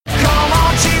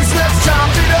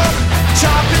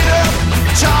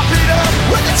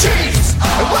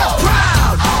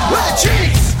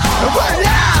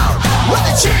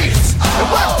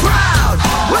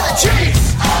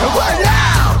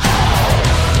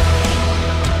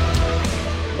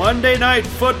Monday Night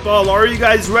Football. Are you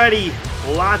guys ready?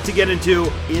 A lot to get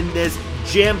into in this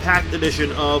jam-packed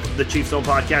edition of the Chiefs Zone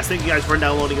Podcast. Thank you guys for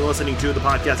downloading and listening to the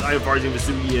podcast. I am Farzin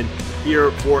Vousoughian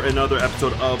here for another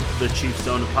episode of the Chiefs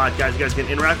Zone Podcast. You guys can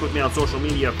interact with me on social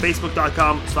media,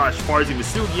 facebook.com/Farzin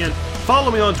Vousoughian.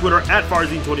 Follow me on Twitter at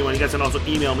Farzin21. You guys can also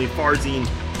email me,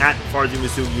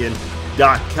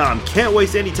 farzin@FarzinVousoughian.com. Can't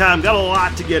waste any time. Got a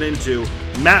lot to get into.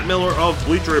 Matt Miller of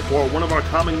Bleacher Report, one of our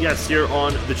common guests here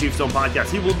on the Chiefs Zone Podcast.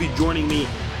 He will be joining me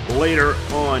later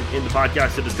on in the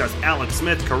podcast to discuss Alex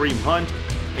Smith, Kareem Hunt,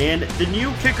 and the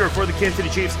new kicker for the Kansas City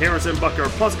Chiefs, Harrison Butker,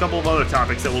 plus a couple of other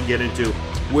topics that we'll get into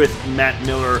with Matt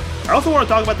Miller. I also want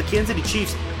to talk about the Kansas City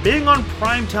Chiefs being on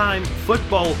primetime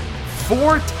football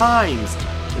 4 times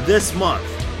this month.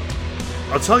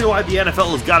 I'll tell you why the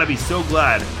NFL has got to be so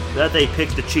glad that they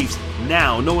picked the Chiefs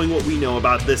now, knowing what we know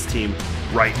about this team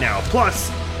right now. Plus,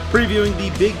 previewing the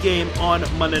big game on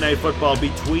Monday Night Football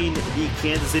between the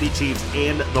Kansas City Chiefs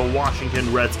and the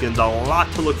Washington Redskins. A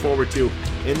lot to look forward to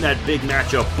in that big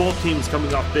matchup. Both teams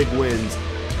coming off big wins.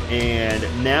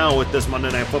 And now with this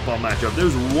Monday Night Football matchup,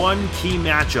 there's one key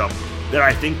matchup that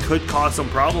I think could cause some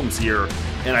problems here.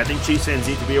 And I think Chiefs fans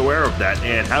need to be aware of that.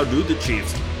 And how do the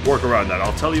Chiefs work around that?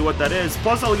 I'll tell you what that is.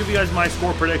 Plus, I'll give you guys my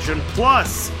score prediction.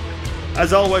 Plus,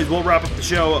 as always, we'll wrap up the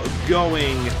show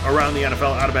going around the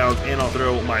NFL out of bounds, and I'll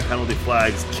throw my penalty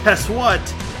flags. Guess what?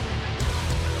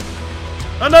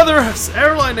 Another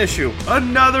airline issue.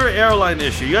 Another airline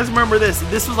issue. You guys remember this?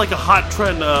 This was like a hot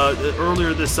trend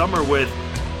earlier this summer with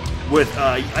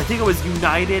I think it was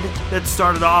United that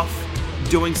started off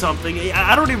doing something.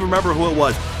 I don't even remember who it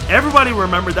was. Everybody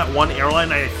remembered that one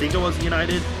airline. I think it was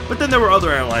United. But then there were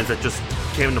other airlines that just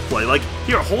came into play. Like,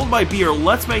 here, hold my beer.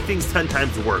 Let's make things 10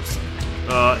 times worse.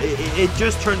 It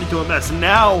just turned into a mess.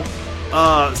 Now,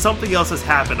 something else has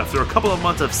happened after a couple of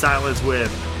months of silence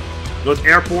with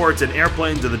airports and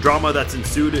airplanes and the drama that's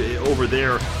ensued over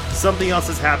there. Something else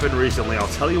has happened recently. I'll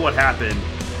tell you what happened,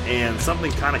 and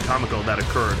something kind of comical that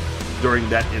occurred during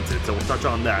that incident. So we'll touch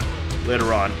on that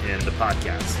later on in the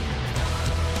podcast.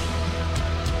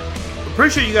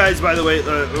 Appreciate you guys, by the way,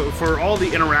 for all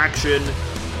the interaction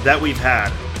that we've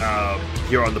had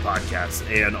here on the podcast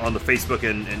and on the Facebook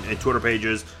and Twitter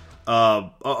pages.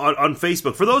 On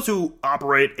Facebook, for those who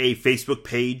operate a Facebook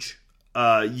page,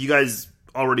 you guys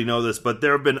already know this, but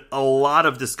there have been a lot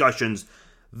of discussions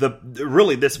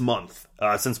really this month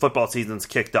since football season's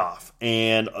kicked off.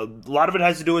 And a lot of it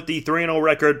has to do with the 3-0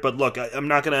 record, but look, I'm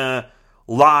not going to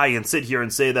lie and sit here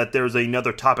and say that there's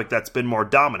another topic that's been more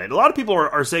dominant. A lot of people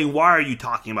are saying, why are you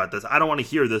talking about this? I don't want to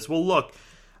hear this. Well, look,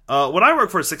 when I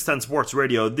worked for 610 Sports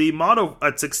Radio, the motto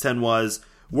at 610 was,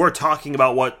 we're talking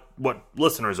about what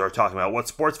listeners are talking about, what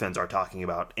sports fans are talking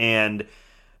about. And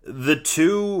the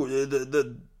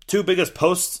two biggest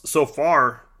posts so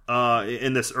far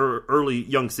in this early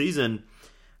young season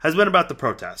has been about the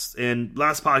protests. And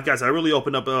last podcast, I really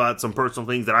opened up about some personal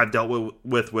things that I've dealt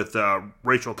with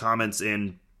racial comments,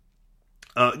 and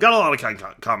got a lot of kind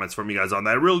comments from you guys on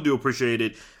that. I really do appreciate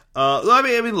it.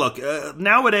 I mean, look,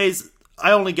 nowadays,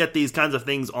 I only get these kinds of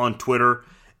things on Twitter.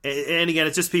 And again,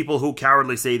 it's just people who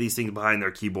cowardly say these things behind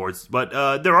their keyboards. But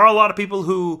there are a lot of people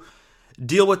who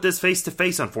deal with this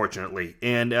face-to-face, unfortunately.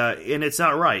 And it's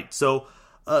not right. So,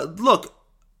 look,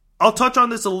 I'll touch on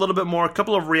this a little bit more. A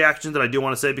couple of reactions that I do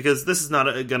want to say, because this is not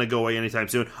going to go away anytime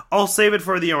soon. I'll save it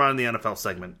for the Around the NFL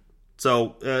segment.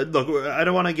 So, look, I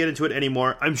don't want to get into it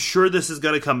anymore. I'm sure this is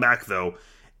going to come back, though.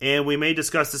 And we may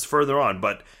discuss this further on.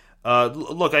 But,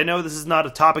 look, I know this is not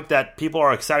a topic that people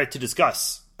are excited to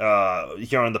discuss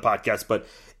here on the podcast, but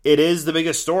it is the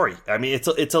biggest story. I mean,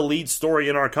 it's a lead story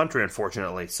in our country,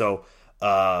 unfortunately. So,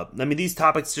 I mean, these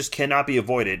topics just cannot be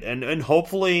avoided. And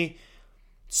hopefully,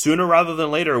 sooner rather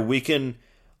than later, we can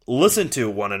listen to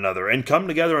one another and come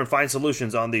together and find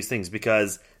solutions on these things,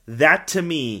 because that, to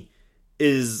me,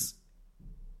 that's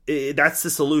the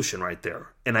solution right there.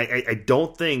 And I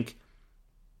don't think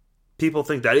people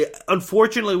think that.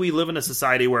 Unfortunately, we live in a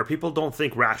society where people don't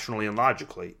think rationally and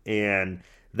logically. And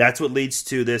that's what leads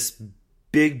to this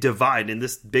big divide and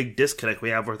this big disconnect we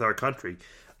have with our country.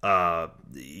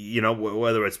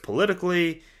 Whether it's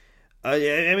politically,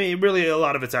 I mean, really a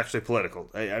lot of it's actually political.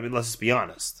 I mean, let's just be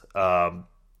honest.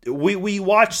 We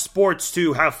watch sports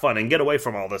to have fun and get away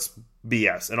from all this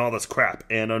BS and all this crap.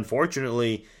 And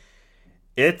unfortunately,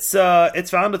 it's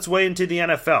found its way into the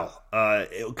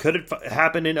NFL. Could it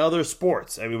happen in other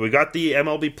sports? I mean, we got the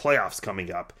MLB playoffs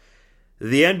coming up.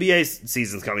 The NBA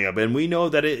season's coming up, and we know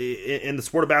that in the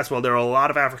sport of basketball, there are a lot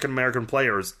of African-American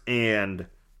players, and,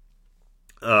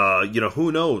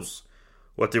 who knows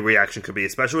what the reaction could be,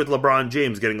 especially with LeBron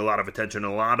James getting a lot of attention,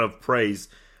 a lot of praise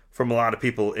from a lot of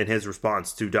people in his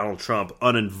response to Donald Trump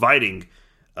uninviting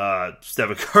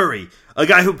Stephen Curry, a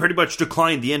guy who pretty much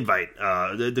declined the invite,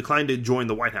 declined to join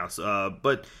the White House.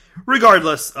 But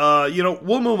regardless,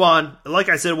 we'll move on. Like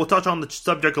I said, we'll touch on the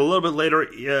subject a little bit later,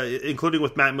 including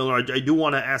with Matt Miller. I do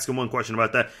want to ask him one question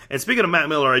about that. And speaking of Matt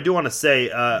Miller, I do want to say,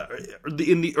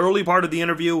 in the early part of the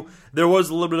interview, there was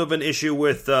a little bit of an issue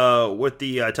with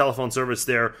the telephone service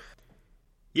there.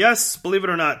 Yes, believe it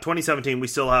or not, 2017, we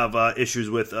still have issues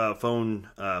with phone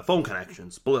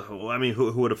connections. I mean, who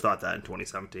would have thought that in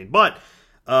 2017? But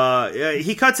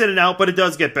he cuts in and out, but it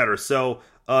does get better. So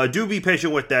do be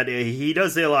patient with that. He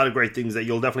does say a lot of great things that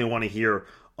you'll definitely want to hear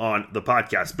on the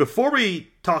podcast. Before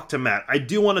we talk to Matt, I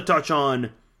do want to touch on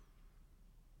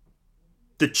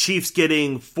the Chiefs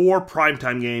getting 4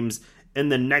 primetime games in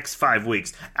the next 5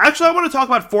 weeks. Actually, I want to talk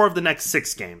about 4 of the next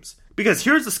 6 games. Because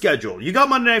here's the schedule. You got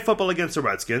Monday Night Football against the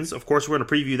Redskins. Of course, we're going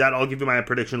to preview that. I'll give you my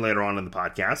prediction later on in the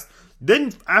podcast.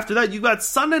 Then, after that, you got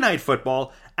Sunday Night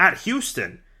Football at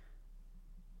Houston.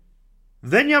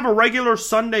 Then you have a regular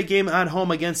Sunday game at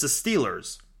home against the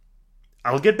Steelers.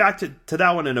 I'll get back to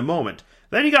that one in a moment.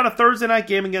 Then you got a Thursday night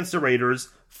game against the Raiders,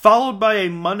 followed by a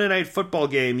Monday Night Football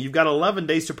game. You've got 11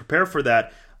 days to prepare for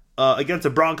that against the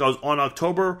Broncos on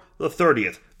October the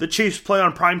 30th. The Chiefs play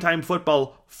on primetime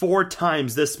football 4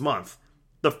 times this month.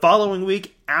 The following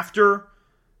week, after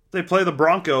they play the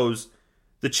Broncos,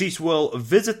 the Chiefs will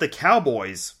visit the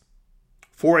Cowboys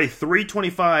for a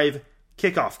 3:25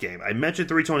 kickoff game. I mentioned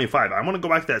 3:25. I want to go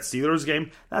back to that Steelers game.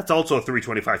 That's also a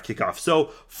 3:25 kickoff.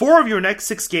 So 4 of your next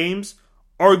 6 games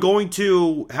are going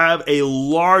to have a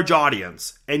large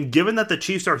audience. And given that the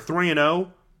Chiefs are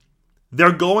 3-0,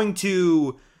 they're going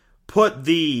to put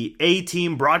the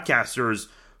A-team broadcasters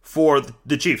for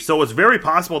the Chiefs. So it's very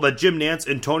possible that Jim Nantz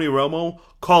and Tony Romo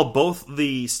call both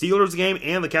the Steelers game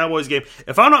and the Cowboys game.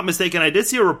 If I'm not mistaken, I did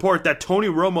see a report that Tony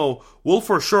Romo will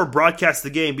for sure broadcast the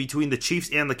game between the Chiefs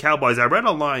and the Cowboys. I read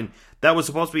online that was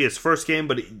supposed to be his first game,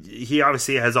 but he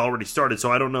obviously has already started,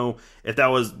 so I don't know if that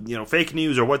was fake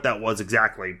news or what that was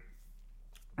exactly.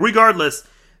 Regardless,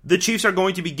 the Chiefs are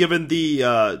going to be given the,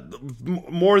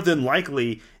 more than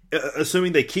likely,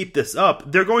 assuming they keep this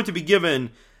up, they're going to be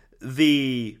given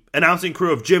the announcing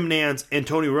crew of Jim Nantz and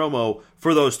Tony Romo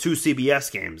for those 2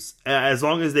 CBS games, as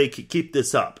long as they keep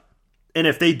this up. And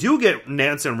if they do get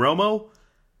Nantz and Romo,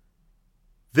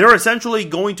 they're essentially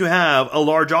going to have a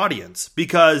large audience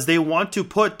because they want to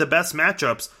put the best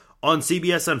matchups on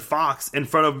CBS and Fox in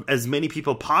front of as many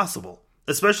people possible,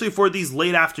 especially for these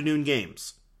late afternoon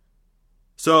games.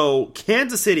 So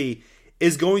Kansas City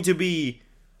is going to be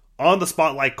on the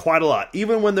spotlight quite a lot,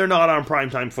 even when they're not on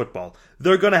primetime football.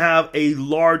 They're going to have a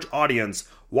large audience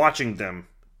watching them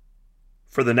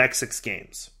for the next 6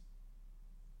 games.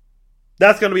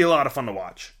 That's going to be a lot of fun to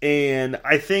watch. And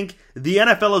I think the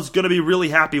NFL is going to be really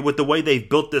happy with the way they've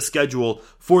built this schedule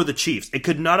for the Chiefs. It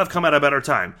could not have come at a better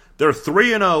time. They're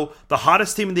 3-0, the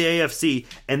hottest team in the AFC,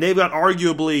 and they've got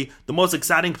arguably the most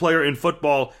exciting player in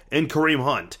football in Kareem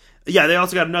Hunt. Yeah, they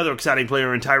also got another exciting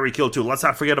player in Tyreek Hill, too. Let's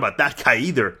not forget about that guy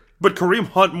either. But Kareem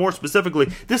Hunt, more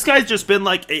specifically, this guy's just been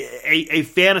like a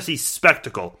fantasy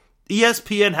spectacle.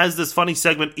 ESPN has this funny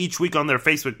segment each week on their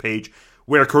Facebook page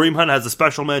where Kareem Hunt has a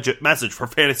special message for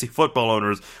fantasy football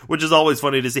owners, which is always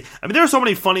funny to see. I mean, there are so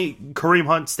many funny Kareem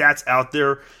Hunt stats out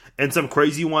there and some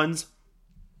crazy ones.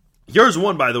 Here's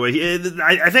one, by the way.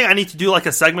 I think I need to do like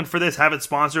a segment for this, have it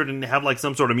sponsored, and have like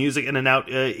some sort of music in and out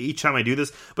each time I do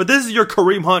this. But this is your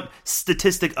Kareem Hunt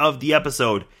statistic of the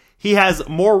episode. He has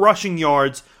more rushing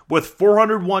yards with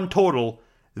 401 total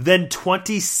than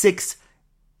 26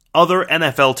 other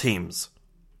NFL teams.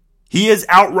 He is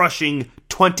outrushing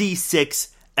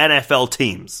 26 NFL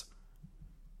teams.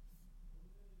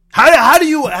 How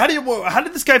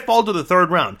did this guy fall to the 3rd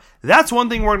round? That's one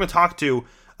thing we're going to talk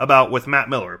about with Matt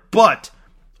Miller. But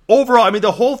overall, I mean,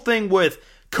 the whole thing with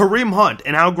Kareem Hunt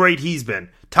and how great he's been.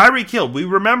 Tyreek Hill, we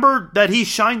remember that he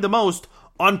shined the most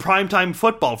on primetime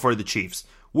football for the Chiefs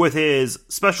with his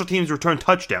special teams return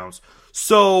touchdowns.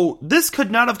 So this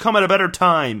could not have come at a better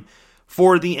time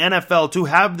for the NFL to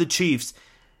have the Chiefs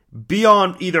be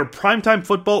on either primetime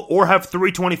football or have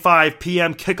 3:25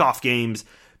 p.m. kickoff games,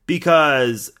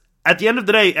 because at the end of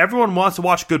the day, everyone wants to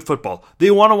watch good football.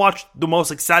 They want to watch the most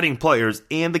exciting players,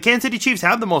 and the Kansas City Chiefs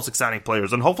have the most exciting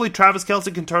players, and hopefully Travis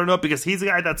Kelce can turn it up because he's the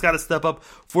guy that's got to step up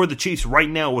for the Chiefs right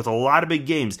now with a lot of big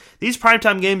games. These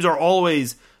primetime games are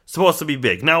always supposed to be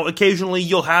big. Now, occasionally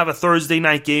you'll have a Thursday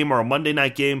night game or a Monday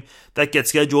night game that gets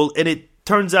scheduled, and it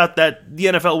turns out that the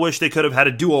NFL wish they could have had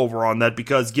a do-over on that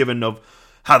because given of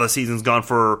how the season's gone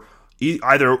for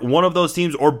either one of those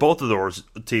teams or both of those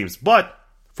teams. But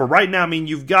for right now, I mean,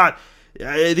 you've got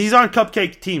these aren't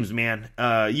cupcake teams, man.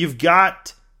 You've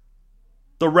got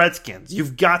the Redskins,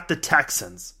 you've got the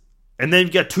Texans, and then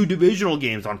you've got 2 divisional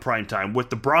games on primetime with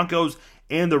the Broncos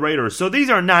and the Raiders. So these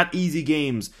are not easy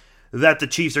games that the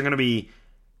Chiefs are going to be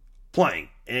playing.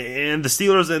 And the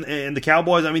Steelers and the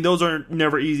Cowboys, I mean, those are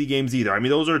never easy games either. I mean,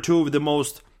 those are 2 of the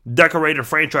most decorated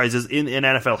franchises in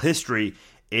NFL history.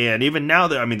 And even now,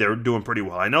 they're doing pretty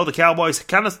well. I know the Cowboys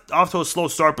kind of off to a slow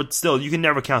start, but still, you can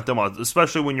never count them out,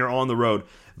 especially when you're on the road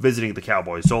visiting the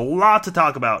Cowboys. So a lot to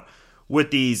talk about with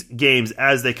these games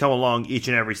as they come along each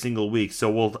and every single week.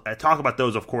 So we'll talk about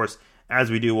those, of course,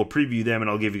 as we do. We'll preview them, and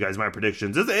I'll give you guys my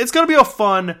predictions. It's going to be a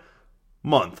fun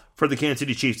month for the Kansas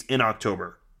City Chiefs in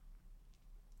October.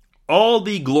 All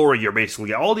the glory you're basically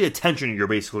getting, all the attention you're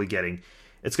basically getting,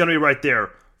 it's going to be right there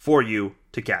for you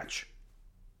to catch.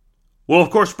 We'll, of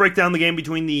course, break down the game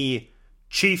between the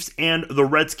Chiefs and the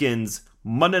Redskins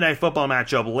Monday Night Football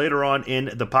matchup later on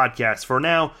in the podcast. For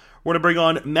now, we're going to bring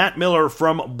on Matt Miller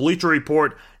from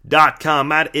BleacherReport.com.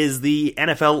 Matt is the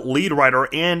NFL lead writer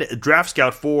and draft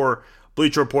scout for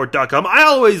BleacherReport.com. I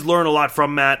always learn a lot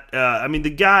from Matt.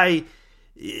 The guy,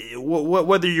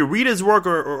 whether you read his work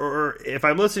or if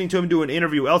I'm listening to him do an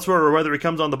interview elsewhere or whether he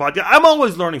comes on the podcast, I'm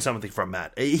always learning something from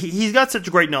Matt. He's got such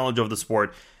a great knowledge of the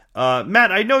sport.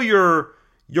 Matt, I know you're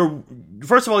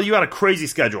first of all, you had a crazy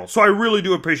schedule, so I really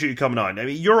do appreciate you coming on. I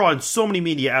mean, you're on so many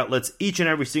media outlets each and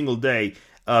every single day,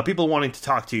 people wanting to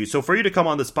talk to you. So for you to come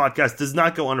on this podcast does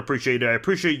not go unappreciated. I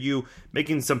appreciate you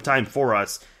making some time for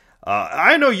us.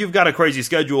 I know you've got a crazy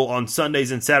schedule on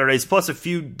Sundays and Saturdays, plus a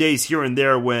few days here and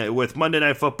there with Monday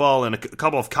Night Football and a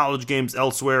couple of college games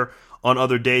elsewhere on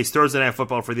other days, Thursday Night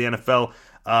Football for the NFL.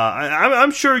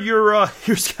 I'm sure your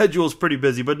schedule is pretty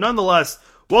busy, but nonetheless,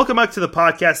 welcome back to the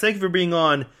podcast. Thank you for being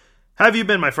on. How have you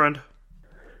been, my friend?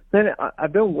 Man,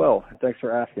 I've been well. Thanks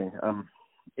for asking.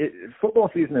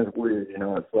 Football season is weird,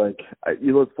 It's like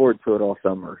you look forward to it all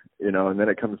summer, and then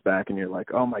it comes back and you're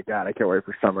like, oh my God, I can't wait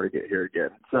for summer to get here again.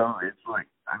 So it's like,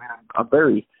 I'm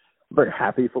very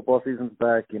happy football season's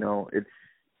back.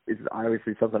 It's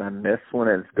obviously something I miss when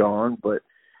it's gone, but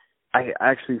I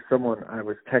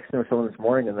was texting with someone this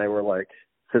morning and they were like,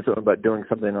 said something about doing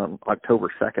something on October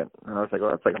 2nd. And I was like,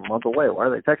 well, that's like a month away. Why are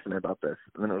they texting me about this?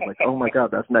 And then it was like, oh my God,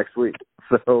 that's next week.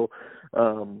 So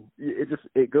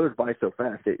it goes by so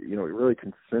fast. It really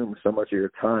consumes so much of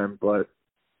your time. But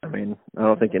I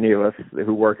don't think any of us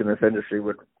who work in this industry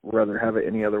would rather have it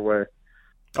any other way.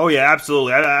 Oh, yeah,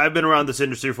 absolutely. I've been around this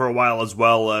industry for a while as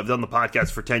well. I've done the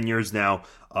podcast for 10 years now,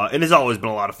 and it's always been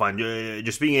a lot of fun.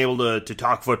 Just being able to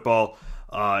talk football,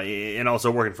 and also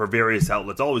working for various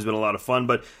outlets, always been a lot of fun.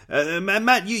 But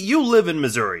Matt, you live in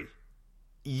Missouri.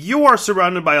 You are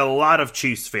surrounded by a lot of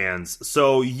Chiefs fans,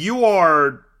 so you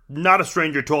are not a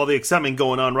stranger to all the excitement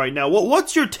going on right now.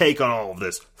 What's your take on all of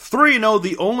this? 3-0,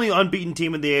 the only unbeaten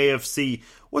team in the AFC.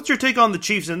 What's your take on the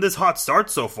Chiefs in this hot start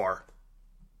so far?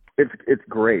 It's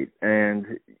great,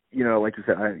 and like you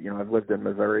said, I've lived in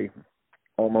Missouri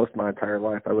almost my entire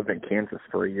life. I lived in Kansas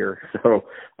for a year, so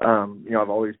I've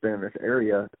always been in this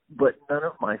area. But none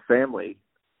of my family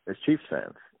is Chiefs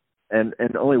fans, and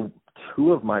only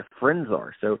 2 of my friends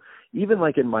are. So even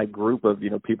like in my group of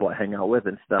people I hang out with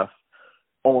and stuff,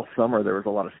 all summer there was a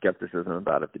lot of skepticism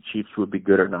about if the Chiefs would be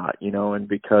good or not. And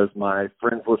because my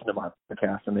friends listen to my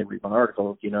podcast and they read my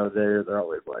articles, they're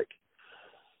always like,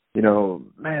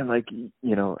 man,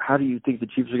 how do you think the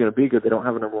Chiefs are going to be good? They don't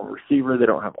have a number 1 receiver. They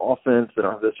don't have offense. They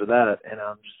don't have this or that. And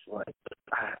I'm just like,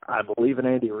 I believe in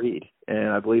Andy Reid, and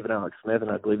I believe in Alex Smith, and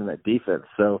I believe in that defense.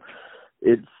 So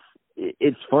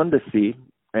it's fun to see.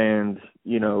 And,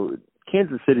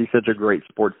 Kansas City is such a great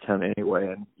sports town anyway.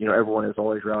 And, everyone has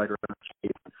always rallied around the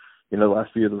Chiefs. The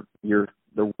last few years,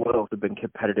 the Royals have been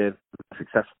competitive,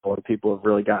 successful, and people have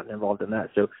really gotten involved in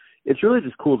that. So it's really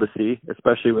just cool to see,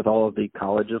 especially with all of the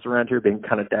colleges around here being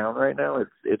kind of down right now.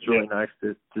 It's really nice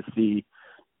to see,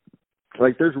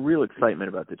 like, there's real excitement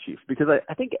about the Chiefs because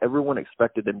I think everyone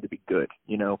expected them to be good,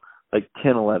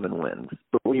 10-11 wins.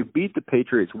 But when you beat the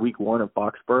Patriots week 1 at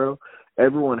Foxborough,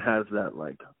 everyone has that,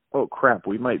 like, oh, crap,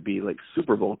 we might be, like,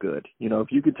 Super Bowl good. If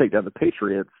you could take down the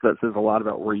Patriots, that says a lot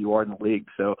about where you are in the league.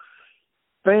 So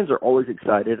fans are always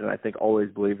excited, and I think always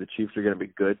believe the Chiefs are going to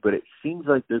be good, but it seems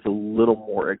like there's a little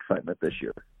more excitement this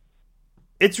year.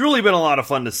 It's really been a lot of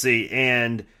fun to see,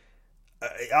 and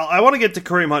I want to get to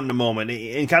Kareem Hunt in a moment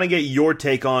and kind of get your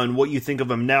take on what you think of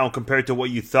him now compared to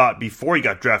what you thought before he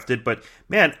got drafted. But,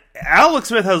 man, Alex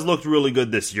Smith has looked really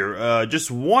good this year. Just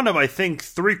one of, I think,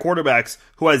 3 quarterbacks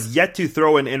who has yet to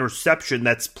throw an interception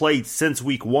that's played since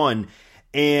week 1.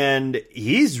 And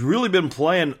he's really been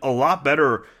playing a lot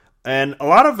better And a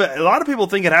lot of people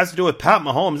think it has to do with Pat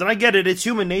Mahomes, and I get it. It's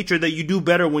human nature that you do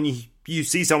better when you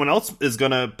see someone else is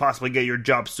going to possibly get your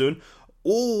job soon.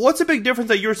 What's the big difference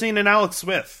that you're seeing in Alex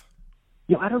Smith?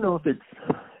 Yeah, I don't know if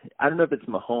it's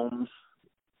Mahomes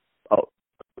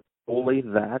only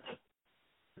that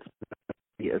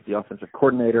as the offensive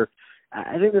coordinator.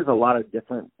 I think there's a lot of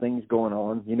different things going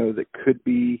on, that could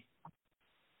be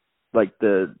like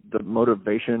the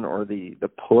motivation or the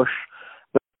push,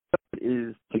 but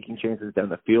is taking chances down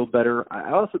the field better.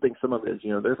 I also think some of it is,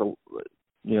 there's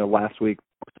last week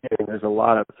there's a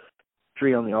lot of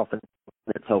tree on the offense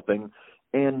that's helping.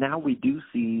 And now we do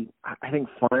see, I think,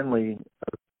 finally,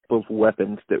 both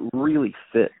weapons that really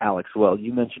fit Alex well.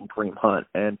 You mentioned Kareem Hunt,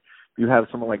 and you have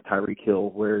someone like Tyreek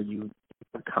Hill where you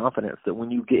have confidence that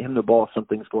when you get him the ball,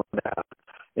 something's going to happen.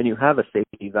 And you have a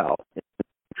safety valve,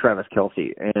 Travis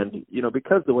Kelce. And,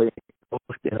 because the way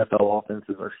most NFL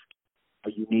offenses are,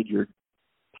 you need your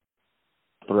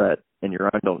threat and your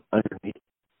underneath.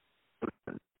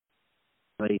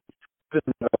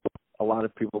 A lot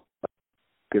of people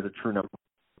is a true number.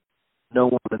 No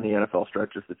one in the NFL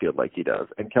stretches the field like he does.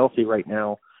 And Kelce right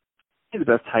now, he's the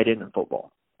best tight end in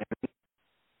football. And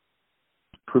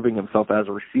proving himself as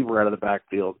a receiver out of the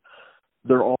backfield.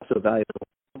 They're also valuable.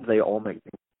 They all make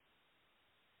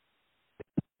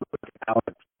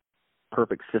Alex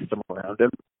perfect system around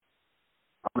him.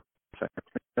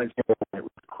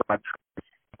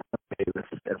 Davis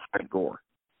and Frank Gore.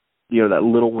 That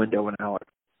little window in Alex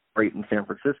right in San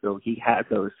Francisco, he had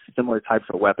those similar types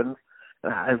of weapons.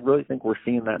 I really think we're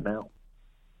seeing that now.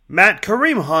 Matt,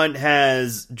 Kareem Hunt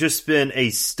has just been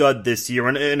a stud this year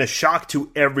and a shock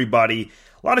to everybody.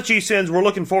 A lot of Chiefs fans were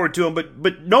looking forward to him,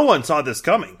 but no one saw this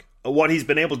coming. What he's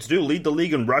been able to do, lead the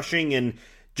league in rushing, and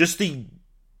just the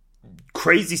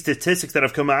crazy statistics that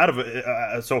have come out of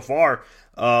it so far.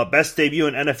 Best debut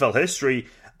in NFL history.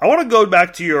 I want to go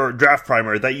back to your draft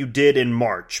primer that you did in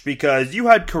March, because you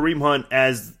had Kareem Hunt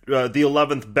as the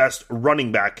 11th best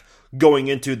running back going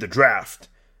into the draft.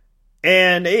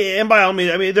 And by all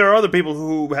means, there are other people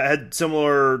who had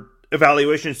similar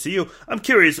evaluations to you. I'm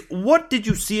curious, what did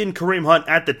you see in Kareem Hunt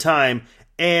at the time,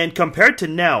 and compared to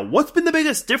now, what's been the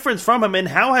biggest difference from him, and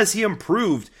how has he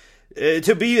improved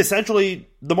to be essentially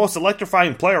the most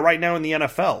electrifying player right now in the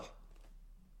NFL?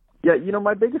 Yeah,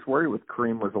 my biggest worry with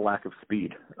Kareem was the lack of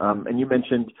speed. And you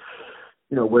mentioned,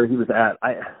 where he was at.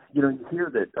 You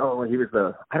hear that, he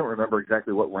was I don't remember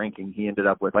exactly what ranking he ended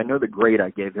up with. I know the grade I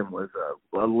gave him was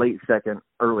a late second,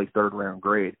 early third round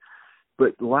grade.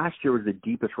 But last year was the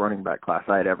deepest running back class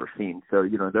I had ever seen. So,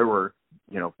 there were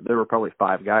probably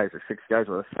 5 guys or 6 guys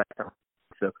with a second.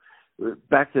 So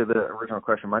back to the original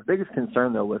question, my biggest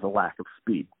concern, though, was a lack of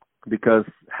speed. Because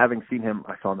having seen him,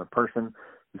 I saw him in person,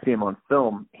 you see him on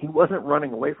film, he wasn't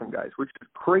running away from guys, which is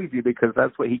crazy because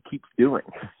that's what he keeps doing.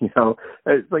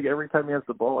 It's like every time he has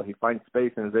the ball, he finds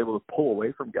space and is able to pull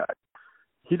away from guys.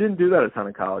 He didn't do that a ton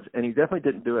in college, and he definitely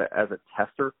didn't do it as a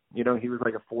tester. He was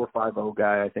like a 4.50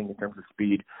 guy, I think, in terms of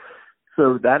speed.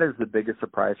 So that is the biggest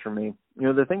surprise for me.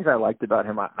 The things I liked about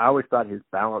him, I always thought his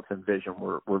balance and vision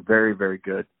were very, very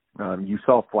good. You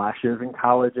saw flashes in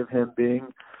college of him being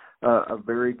a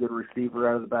very good receiver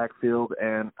out of the backfield,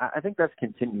 and I think that's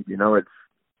continued.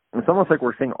 It's almost like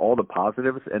we're seeing all the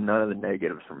positives and none of the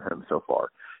negatives from him so far.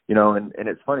 And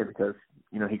it's funny because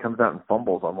he comes out and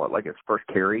fumbles on his first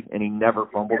carry, and he never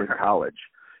fumbled in college.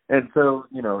 And so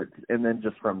and then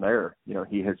just from there,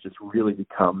 he has just really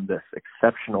become this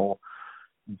exceptional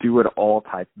do-it-all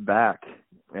type back.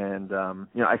 And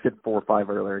I said 4.5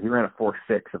 earlier. He ran a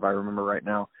 4.6 if I remember right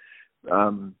now.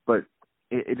 But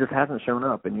it just hasn't shown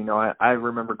up. And, I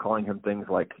remember calling him things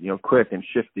like, quick and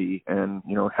shifty and,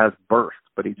 has burst,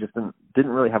 but he just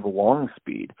didn't really have a long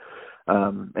speed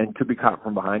and could be caught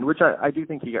from behind, which I do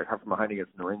think he got caught from behind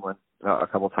against New England a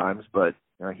couple of times, but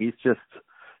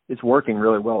it's working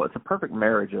really well. It's a perfect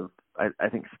marriage of, I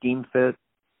think, scheme fit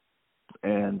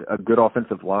and a good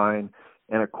offensive line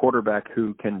and a quarterback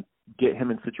who can get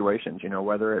him in situations,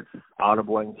 whether it's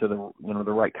audibling to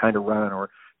the right kind of run or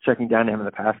checking down to him in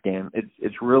the pass game.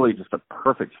 It's really just a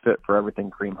perfect fit for everything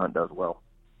Kareem Hunt does well.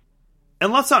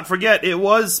 And let's not forget, it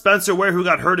was Spencer Ware who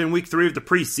got hurt in week 3 of the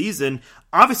preseason.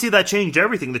 Obviously, that changed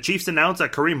everything. The Chiefs announced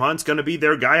that Kareem Hunt's going to be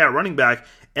their guy at running back.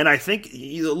 And I think,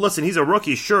 listen, he's a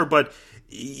rookie, sure, but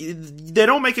they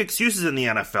don't make excuses in the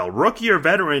NFL. Rookie or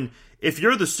veteran, if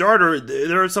you're the starter,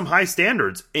 there are some high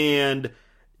standards. And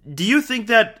do you think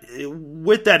that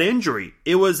with that injury,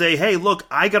 it was a, hey, look,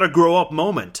 I got to grow up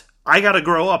moment. I got to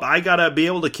grow up. I got to be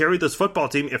able to carry this football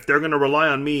team if they're going to rely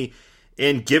on me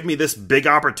and give me this big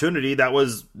opportunity that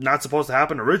was not supposed to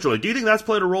happen originally. Do you think that's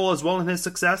played a role as well in his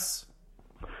success?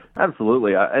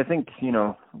 Absolutely. I think,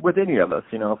 with any of us,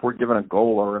 if we're given a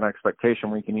goal or an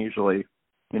expectation, we can usually,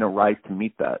 rise to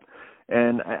meet that.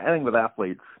 And I think with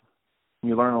athletes,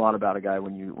 you learn a lot about a guy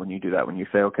when you do that. When you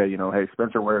say, okay, hey,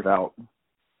 Spencer Ware's out,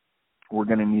 we're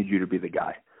going to need you to be the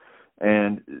guy.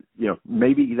 And,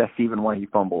 maybe that's even why he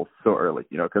fumbles so early,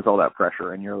 because all that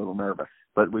pressure and you're a little nervous.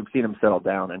 But we've seen him settle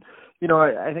down. And,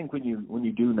 I think when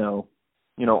you do know,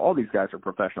 all these guys are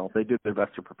professionals. They do their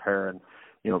best to prepare and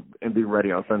be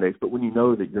ready on Sundays. But when you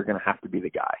know that you're going to have to be the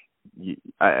guy,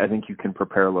 I think you can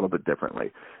prepare a little bit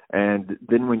differently. And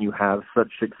then when you have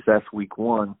such success week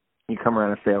one, you come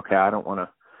around and say, okay, I don't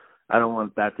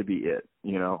want that to be it.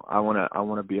 I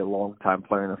want to be a long time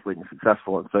player in this league and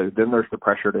successful. And so then there's the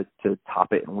pressure to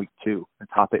top it in week 2 and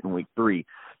top it in week 3.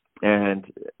 And,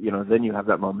 then you have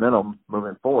that momentum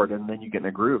moving forward, and then you get in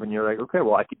a groove and you're like, okay,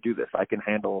 well, I could do this. I can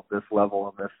handle this level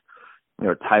of this,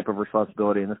 type of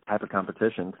responsibility and this type of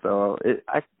competition. So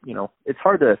it's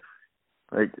hard to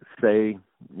say,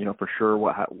 for sure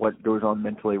what goes on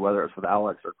mentally, whether it's with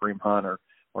Alex or Kareem Hunt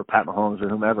or Pat Mahomes or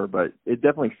whomever, but it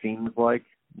definitely seems like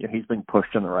he's being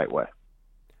pushed in the right way.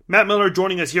 Matt Miller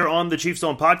joining us here on the Chiefs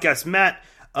Zone podcast. Matt,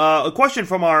 a question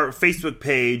from our Facebook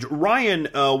page. Ryan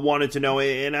wanted to know,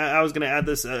 and I was going to add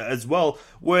this as well,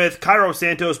 with Cairo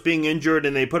Santos being injured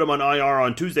and they put him on IR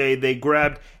on Tuesday, they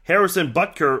grabbed Harrison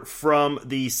Butker from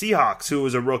the Seahawks, who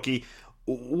was a rookie.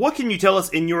 What can you tell us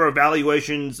in your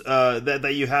evaluations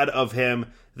that you had of him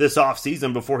this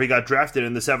offseason before he got drafted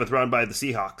in the 7th round by the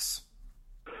Seahawks?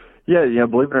 Yeah,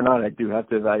 believe it or not, I do have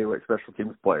to evaluate special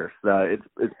teams players.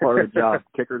 It's part of the job.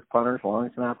 Kickers, punters, long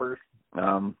snappers,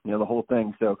 the whole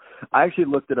thing. So I actually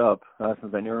looked it up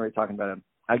since I knew we were talking about him.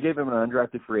 I gave him an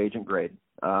undrafted free agent grade,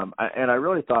 and I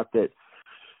really thought that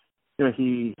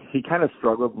he kind of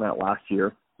struggled in that last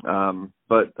year.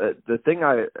 But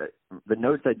the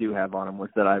notes I do have on him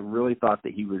was that I really thought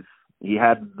that he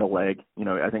had the leg.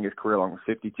 I think his career long was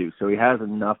 52, so he has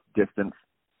enough distance.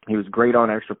 He was great on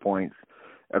extra points.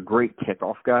 A great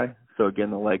kickoff guy. So again,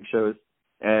 the leg shows.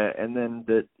 And then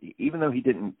that even though he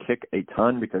didn't kick a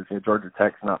ton because Georgia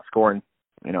Tech's not scoring,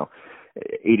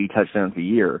 80 touchdowns a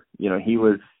year, they're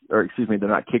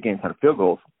not kicking a ton of field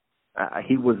goals.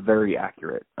 He was very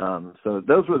accurate. So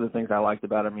those were the things I liked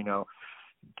about him.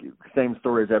 Same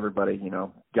story as everybody.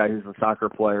 Guy who's a soccer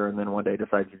player and then one day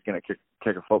decides he's going to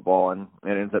kick a football and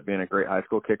it ends up being a great high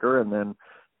school kicker. And then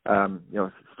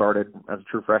started as a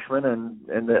true freshman,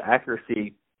 and the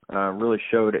accuracy really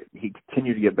showed it. He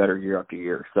continued to get better year after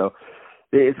year. So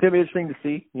it's going to be interesting to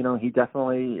see. He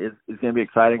definitely is going to be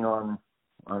exciting on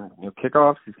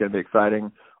kickoffs. He's going to be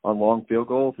exciting on long field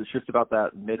goals. It's just about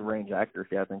that mid-range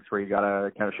accuracy, I think, is where you got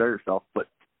to kind of show yourself. But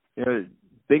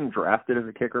being drafted as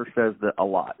a kicker says that a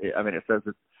lot. It says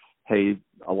that, hey,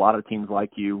 a lot of teams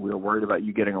like you. We're worried about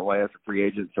you getting away as a free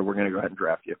agent, so we're going to go ahead and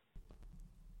draft you.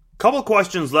 Couple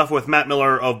questions left with Matt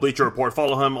Miller of Bleacher Report.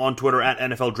 Follow him on Twitter at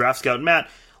NFL Draft Scout. Matt,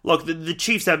 look, the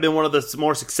Chiefs have been one of the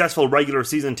more successful regular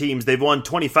season teams. They've won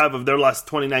 25 of their last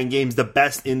 29 games, the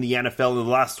best in the NFL in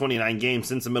the last 29 games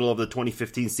since the middle of the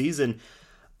 2015 season.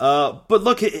 But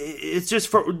look, it's just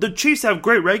for the Chiefs have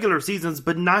great regular seasons,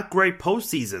 but not great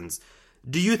postseasons.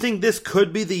 Do you think this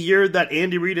could be the year that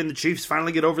Andy Reid and the Chiefs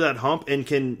finally get over that hump and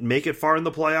can make it far in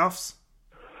the playoffs?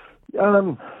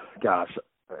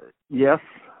 Yes.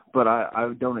 But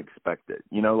I don't expect it.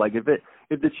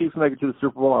 If the Chiefs make it to the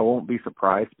Super Bowl, I won't be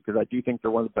surprised because I do think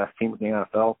they're one of the best teams in the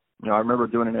NFL. I remember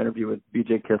doing an interview with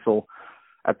B.J. Kissel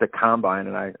at the Combine,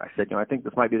 and I said, I think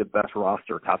this might be the best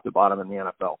roster top to bottom in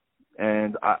the NFL.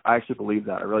 And I actually believe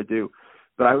that. I really do.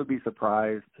 But I would be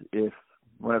surprised if,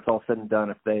 when it's all said and done,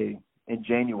 if they, in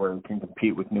January, can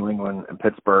compete with New England and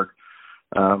Pittsburgh.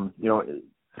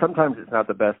 Sometimes it's not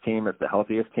the best team, it's the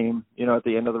healthiest team. At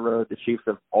the end of the road, the Chiefs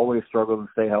have always struggled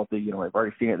to stay healthy. We've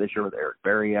already seen it this year with Eric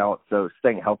Berry out. So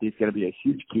staying healthy is going to be a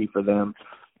huge key for them.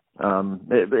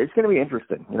 It's going to be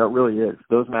interesting. It really is.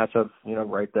 Those matchups,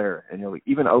 right there. And,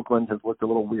 even Oakland has looked a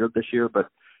little weird this year, but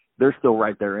they're still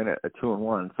right there in it at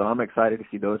 2-1. So I'm excited to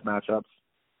see those matchups.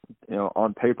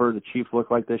 On paper, the Chiefs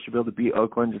look like they should be able to beat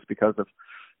Oakland just because of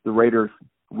the Raiders'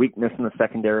 weakness in the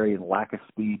secondary and lack of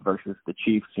speed versus the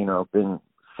Chiefs, being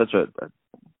such a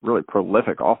really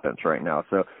prolific offense right now.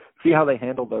 So see how they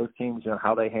handle those teams,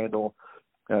 how they handle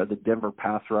the Denver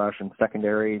pass rush and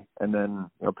secondary, and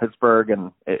then Pittsburgh.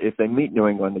 And if they meet New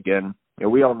England again,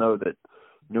 we all know that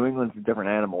New England's a different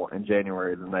animal in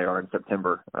January than they are in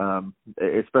September,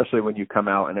 especially when you come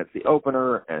out and it's the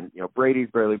opener and, Brady's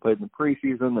barely played in the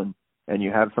preseason and you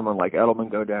have someone like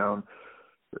Edelman go down.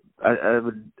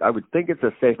 I would think it's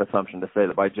a safe assumption to say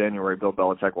that by January, Bill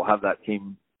Belichick will have that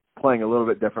team playing a little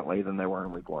bit differently than they were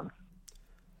in week one.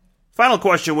 Final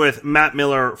question with Matt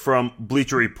Miller from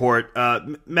Bleacher Report.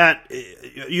 Matt,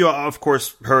 you of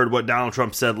course heard what Donald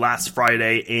Trump said last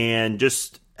Friday and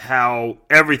just how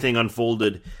everything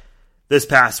unfolded this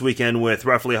past weekend with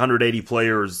roughly 180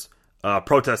 players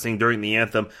protesting during the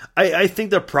anthem. I think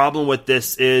the problem with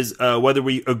this is whether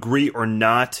we agree or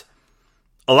not,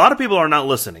 a lot of people are not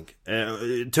listening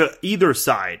to either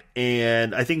side,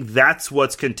 and I think that's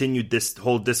what's continued this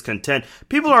whole discontent.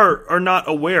 People are not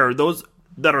aware, those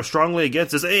that are strongly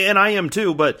against this, and I am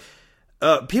too, but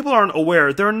people aren't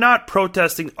aware. They're not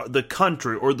protesting the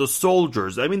country or the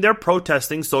soldiers. I mean, they're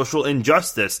protesting social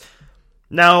injustice.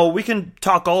 Now, we can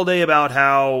talk all day about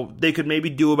how they could maybe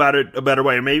do about it a better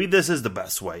way, or maybe this is the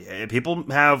best way. People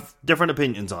have different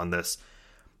opinions on this.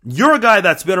 You're a guy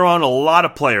that's been around a lot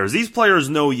of players. These players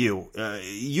know you.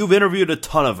 You've interviewed a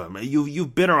ton of them.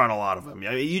 You've been around a lot of them.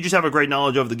 You just have a great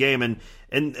knowledge of the game,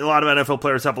 and a lot of NFL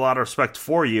players have a lot of respect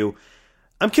for you.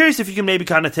 I'm curious if you can maybe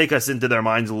kind of take us into their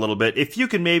minds a little bit. If you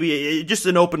can maybe, just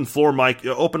an open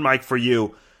mic for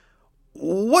you,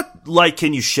 what light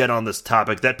can you shed on this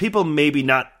topic that people maybe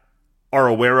not are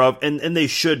aware of, and they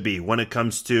should be when it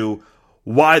comes to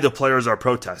why the players are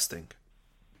protesting?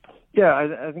 Yeah,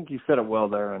 I think you said it well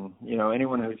there. And,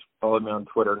 anyone who's followed me on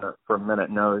Twitter for a minute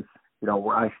knows,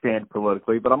 where I stand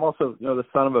politically. But I'm also, the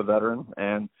son of a veteran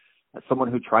and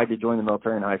someone who tried to join the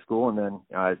military in high school, and then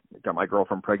I got my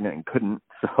girlfriend pregnant and couldn't.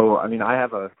 So, I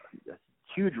have a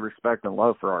huge respect and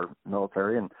love for our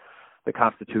military and the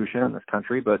Constitution in this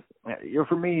country. But,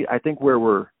 for me, I think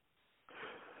we're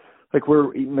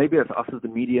maybe it's us as the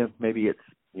media, maybe it's,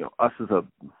 us as a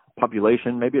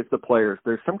population, maybe it's the players.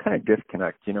 There's some kind of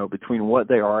disconnect, between what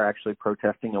they are actually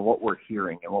protesting and what we're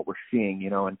hearing and what we're seeing,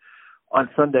 and on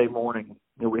Sunday morning,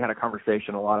 we had a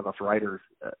conversation, a lot of us writers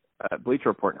at Bleacher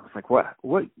Report, and I was like,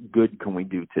 what good can we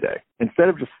do today? Instead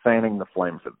of just fanning the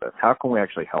flames of this, how can we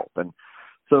actually help? And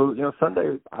so,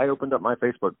 Sunday, I opened up my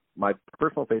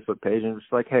personal Facebook page, and was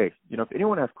like, hey, if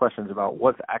anyone has questions about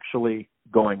what's actually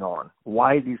going on,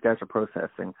 why these guys are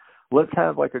protesting, let's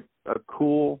have like a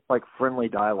cool, like friendly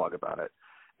dialogue about it.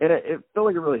 And it felt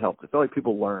like it really helped. It felt like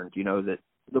people learned, that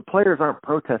the players aren't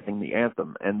protesting the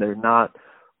anthem, and they're not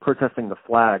protesting the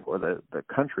flag or the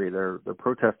country. They're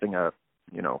protesting an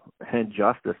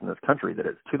injustice in this country, that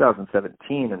it's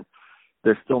 2017 and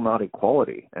there's still not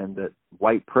equality, and that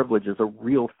white privilege is a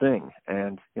real thing.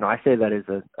 And, I say that as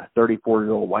a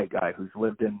 34-year-old white guy who's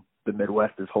lived in the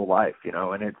Midwest his whole life,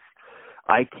 and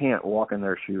I can't walk in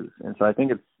their shoes. And so I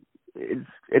think it's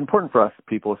important for us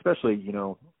people, especially,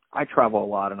 I travel a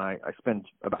lot, and I spend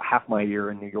about half my year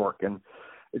in New York, and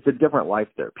it's a different life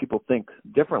there. People think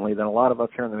differently than a lot of us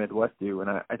here in the Midwest do. And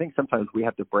I think sometimes we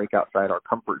have to break outside our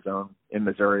comfort zone in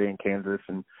Missouri and Kansas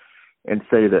and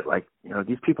say that, like,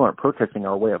 these people aren't protesting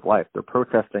our way of life. They're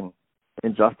protesting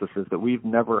injustices that we've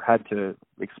never had to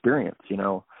experience.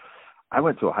 I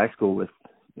went to a high school with,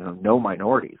 no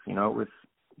minorities. I think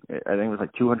it was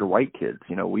like 200 white kids.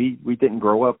 We didn't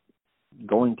grow up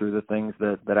going through the things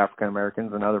that African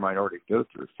Americans and other minorities go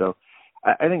through. So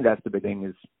I think that's the big thing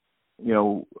is,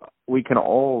 we can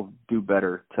all do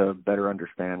better to better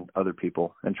understand other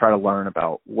people and try to learn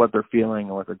about what they're feeling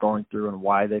and what they're going through and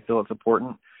why they feel it's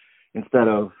important, instead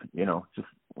of, just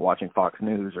watching Fox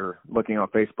News or looking on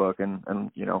Facebook and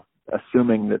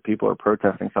assuming that people are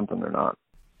protesting something they're not.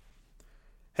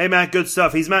 Hey, Matt, good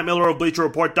stuff. He's Matt Miller of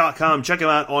BleacherReport.com. Check him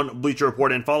out on Bleacher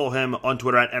Report and follow him on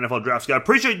Twitter at NFL Draft Scout.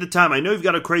 Appreciate the time. I know you've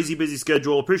got a crazy busy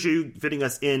schedule. Appreciate you fitting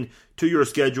us in to your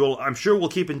schedule. I'm sure we'll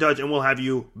keep in touch and we'll have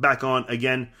you back on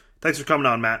again. Thanks for coming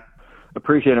on, Matt.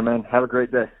 Appreciate it, man. Have a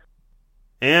great day.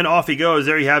 And off he goes.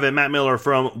 There you have it, Matt Miller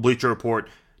from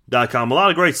BleacherReport.com. A lot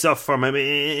of great stuff from him.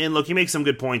 And look, he makes some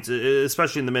good points,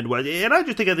 especially in the Midwest. And I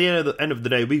just think at the end of the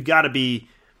day, we've got to be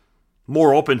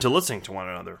more open to listening to one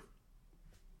another.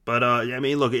 But,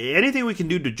 look, anything we can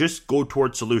do to just go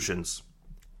towards solutions.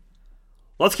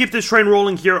 Let's keep this train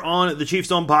rolling here on the Chiefs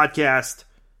Zone podcast.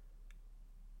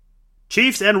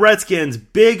 Chiefs and Redskins,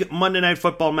 big Monday Night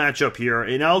Football matchup here.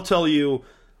 And I'll tell you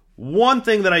one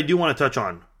thing that I do want to touch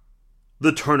on.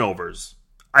 The turnovers.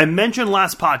 I mentioned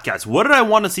last podcast, what did I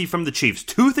want to see from the Chiefs?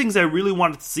 Two things I really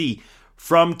wanted to see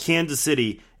from Kansas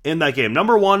City in that game.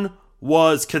 Number one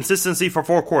was consistency for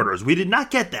 4 quarters. We did not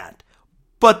get that.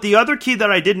 But the other key that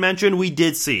I did mention, we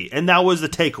did see, and that was the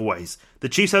takeaways. The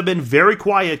Chiefs have been very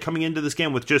quiet coming into this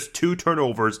game with just 2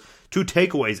 turnovers, 2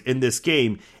 takeaways in this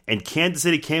game, and Kansas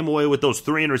City came away with those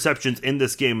 3 interceptions in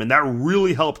this game, and that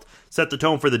really helped set the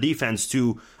tone for the defense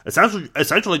to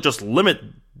essentially just limit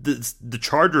the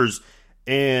Chargers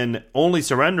and only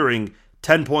surrendering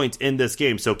 10 points in this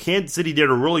game. So Kansas City did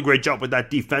a really great job with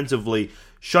that defensively,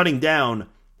 shutting down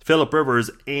Phillip Rivers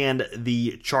and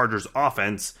the Chargers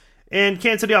offense. And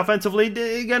Kansas City offensively,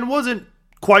 again, wasn't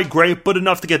quite great, but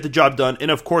enough to get the job done.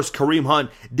 And of course, Kareem Hunt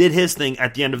did his thing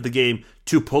at the end of the game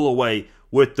to pull away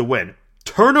with the win.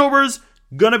 Turnovers,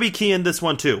 gonna be key in this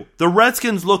one too. The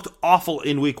Redskins looked awful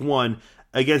in week 1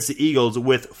 against the Eagles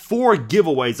with 4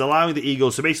 giveaways, allowing the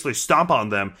Eagles to basically stomp on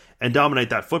them and dominate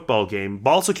that football game.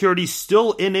 Ball security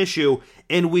still an issue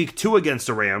in week 2 against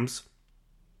the Rams.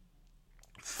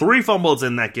 3 fumbles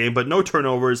in that game, but no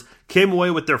turnovers. Came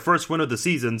away with their first win of the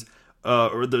season.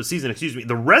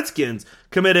 The Redskins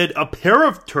committed a pair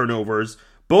of turnovers,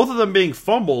 both of them being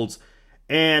fumbles,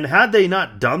 and had they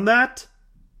not done that,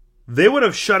 they would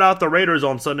have shut out the Raiders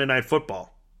on Sunday Night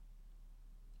Football.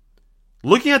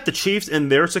 Looking at the Chiefs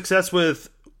and their success with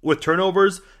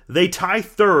turnovers, they tie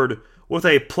third with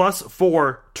a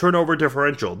 +4 turnover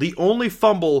differential. The only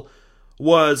fumble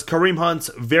was Kareem Hunt's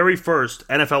very first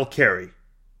NFL carry.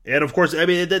 And of course, I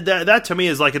mean, that to me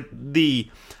is like I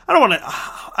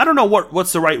don't know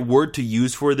what's the right word to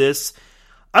use for this.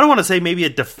 I don't want to say maybe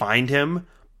it defined him,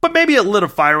 but maybe it lit a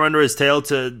fire under his tail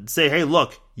to say, hey,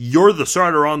 look, you're the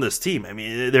starter on this team. I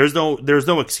mean, there's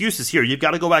no excuses here. You've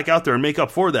got to go back out there and make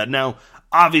up for that. Now,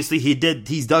 obviously,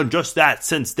 he's done just that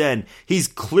since then. He's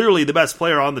clearly the best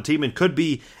player on the team and could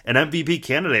be an MVP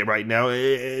candidate right now.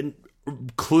 And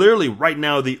clearly, right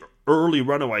now, the early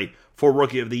runaway for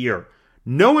Rookie of the Year.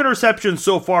 No interceptions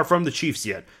so far from the Chiefs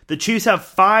yet. The Chiefs have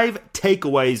 5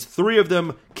 takeaways. 3 of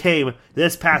them came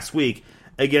this past week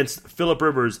against Phillip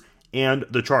Rivers and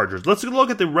the Chargers. Let's look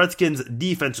at the Redskins'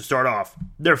 defense to start off.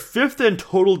 They're 5th in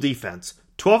total defense,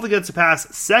 12th against the pass,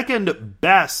 2nd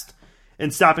best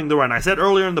in stopping the run. I said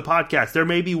earlier in the podcast, there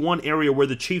may be one area where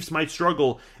the Chiefs might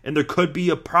struggle, and there could be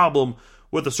a problem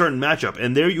with a certain matchup.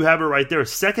 And there you have it right there.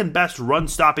 2nd best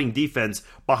run-stopping defense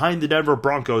behind the Denver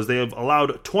Broncos. They have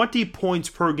allowed 20 points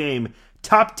per game,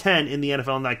 top 10 in the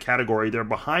NFL in that category. They're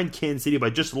behind Kansas City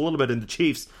by just a little bit, and the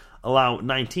Chiefs allow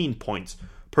 19 points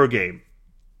per game.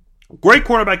 Great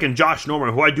quarterback in Josh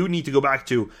Norman, who I do need to go back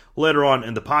to later on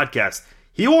in the podcast.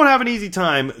 He won't have an easy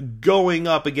time going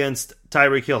up against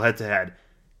Tyreek Hill head-to-head.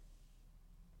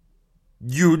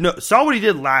 You saw what he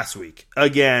did last week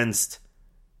against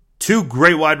 2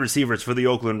 great wide receivers for the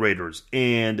Oakland Raiders.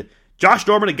 And Josh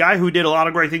Norman, a guy who did a lot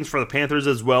of great things for the Panthers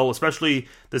as well, especially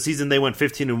the season they went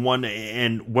 15-1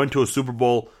 and went to a Super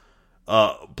Bowl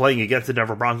playing against the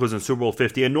Denver Broncos in Super Bowl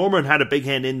 50. And Norman had a big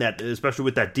hand in that, especially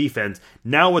with that defense.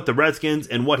 Now with the Redskins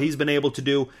and what he's been able to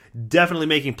do, definitely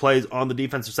making plays on the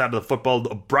defensive side of the football,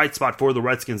 a bright spot for the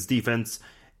Redskins defense.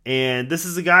 And this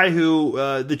is a guy who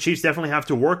the Chiefs definitely have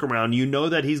to work around. You know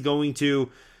that he's going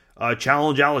to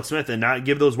challenge Alex Smith and not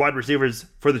give those wide receivers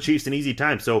for the Chiefs an easy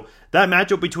time. So that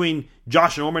matchup between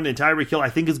Josh Norman and Tyreek Hill I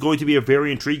think is going to be a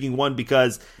very intriguing one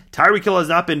because Tyreek Hill has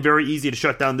not been very easy to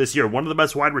shut down this year. One of the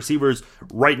best wide receivers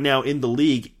right now in the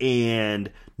league,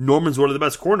 and Norman's one of the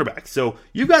best cornerbacks. So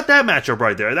you've got that matchup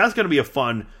right there. That's going to be a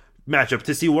fun matchup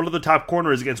to see one of the top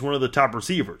corners against one of the top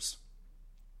receivers.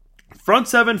 Front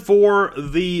 7 for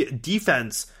the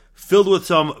defense, filled with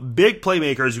some big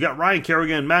playmakers. You got Ryan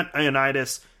Kerrigan, Matt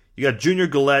Ioannidis, you got Junior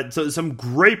Gillette, so some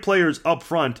great players up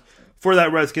front for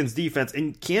that Redskins defense.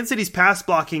 And Kansas City's pass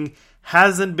blocking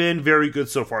hasn't been very good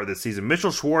so far this season.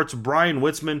 Mitchell Schwartz, Brian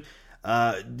Witzman,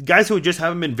 guys who just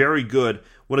haven't been very good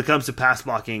when it comes to pass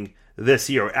blocking this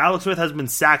year. Alex Smith has been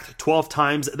sacked 12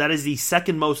 times. That is the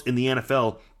 2nd most in the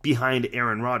NFL behind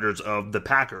Aaron Rodgers of the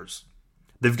Packers.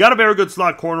 They've got a very good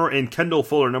slot corner in Kendall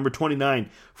Fuller, number 29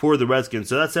 for the Redskins.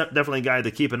 So that's definitely a guy to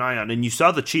keep an eye on. And you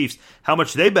saw the Chiefs, how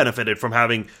much they benefited from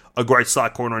having a great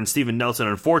slot corner in Steven Nelson.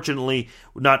 Unfortunately,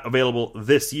 not available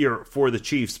this year for the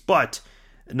Chiefs. But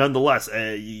nonetheless,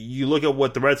 you look at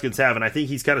what the Redskins have, and I think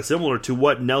he's kind of similar to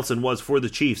what Nelson was for the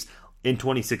Chiefs in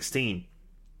 2016.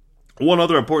 One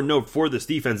other important note for this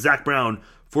defense, Zach Brown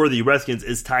for the Redskins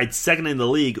is tied 2nd in the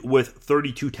league with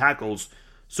 32 tackles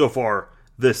so far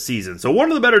this season. So one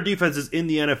of the better defenses in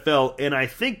the NFL, and I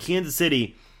think Kansas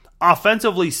City,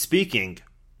 offensively speaking,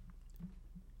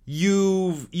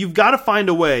 you've got to find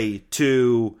a way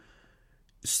to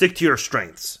stick to your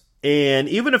strengths. And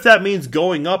even if that means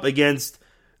going up against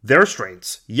their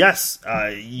strengths, yes,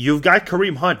 you've got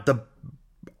Kareem Hunt, the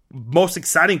most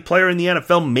exciting player in the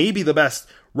NFL, maybe the best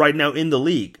right now in the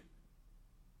league.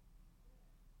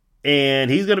 And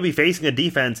he's going to be facing a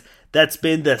defense that's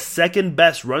been the 2nd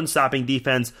best run-stopping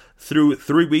defense through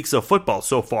 3 weeks of football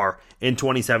so far in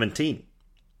 2017.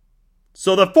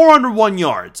 So the 401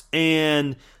 yards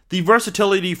and the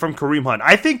versatility from Kareem Hunt.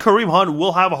 I think Kareem Hunt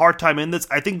will have a hard time in this.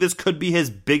 I think this could be his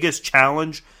biggest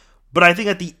challenge. But I think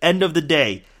at the end of the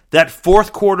day, that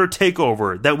fourth quarter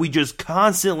takeover that we just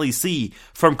constantly see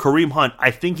from Kareem Hunt,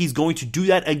 I think he's going to do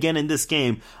that again in this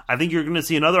game. I think you're going to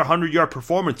see another 100-yard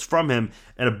performance from him,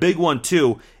 and a big one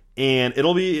too. And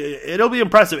it'll be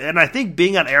impressive. And I think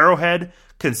being at Arrowhead,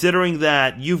 considering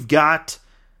that you've got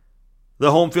the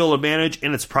home field advantage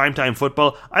and it's primetime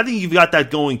football, I think you've got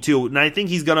that going too. And I think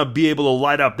he's going to be able to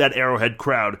light up that Arrowhead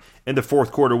crowd in the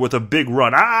fourth quarter with a big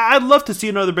run. I'd love to see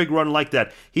another big run like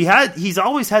that. He's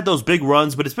always had those big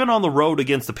runs, but it's been on the road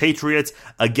against the Patriots,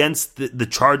 against the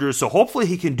Chargers. So hopefully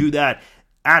he can do that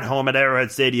at home at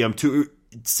Arrowhead Stadium to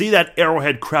see that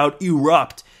Arrowhead crowd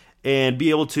erupt and be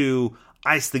able to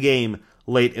ice the game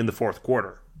late in the fourth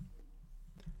quarter.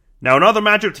 Now, another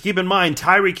matchup to keep in mind,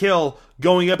 Tyreek Hill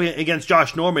going up against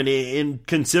Josh Norman. In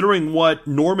considering what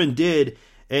Norman did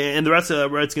and the rest of the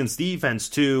Redskins defense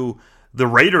to the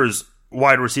Raiders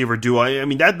wide receiver duo, I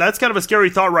mean, that's kind of a scary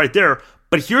thought right there.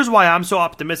 But here's why I'm so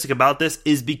optimistic about this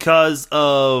is because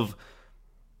of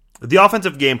the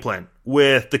offensive game plan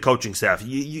with the coaching staff.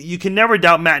 You can never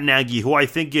doubt Matt Nagy, who I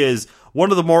think is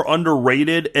one of the more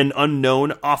underrated and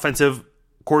unknown offensive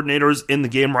coordinators in the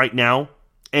game right now.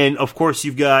 And, of course,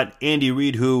 you've got Andy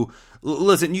Reid, who,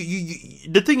 listen,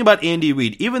 the thing about Andy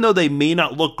Reid, even though they may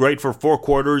not look great for 4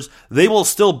 quarters, they will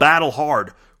still battle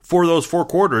hard for those 4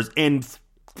 quarters and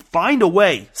find a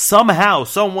way, somehow,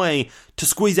 some way, to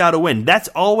squeeze out a win. That's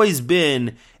always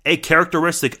been a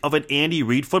characteristic of an Andy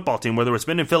Reid football team, whether it's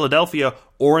been in Philadelphia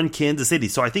or in Kansas City.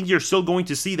 So I think you're still going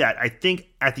to see that. I think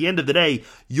at the end of the day,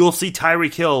 you'll see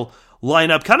Tyreek Hill line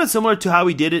up kind of similar to how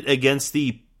he did it against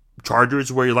the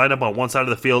Chargers, where he lined up on one side of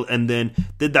the field and then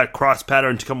did that cross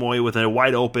pattern to come away with a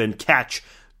wide open catch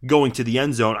going to the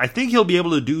end zone. I think he'll be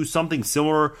able to do something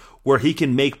similar where he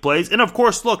can make plays. And of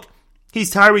course, look,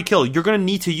 he's Tyreek Hill. You're going to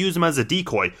need to use him as a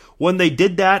decoy. When they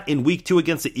did that in week 2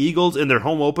 against the Eagles in their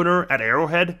home opener at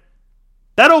Arrowhead,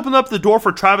 that opened up the door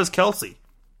for Travis Kelce.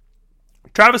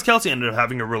 Travis Kelce ended up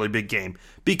having a really big game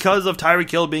because of Tyreek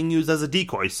Hill being used as a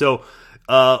decoy. So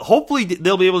hopefully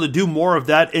they'll be able to do more of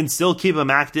that and still keep him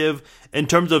active in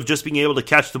terms of just being able to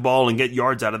catch the ball and get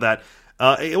yards out of that,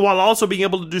 while also being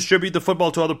able to distribute the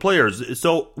football to other players.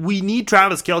 So we need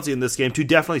Travis Kelce in this game to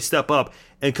definitely step up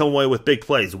and come away with big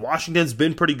plays. Washington's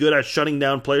been pretty good at shutting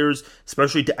down players,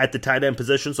 especially at the tight end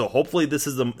position. So hopefully this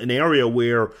is an area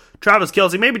where Travis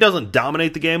Kelce maybe doesn't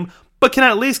dominate the game, but can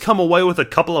at least come away with a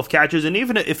couple of catches. And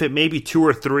even if it may be 2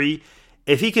 or 3,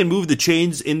 if he can move the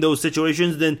chains in those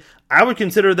situations, then I would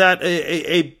consider that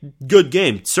a good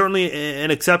game. Certainly an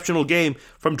exceptional game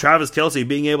from Travis Kelce,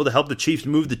 being able to help the Chiefs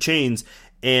move the chains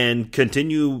and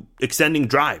continue extending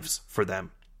drives for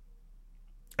them.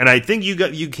 And I think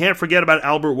you can't forget about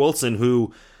Albert Wilson,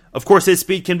 who, of course, his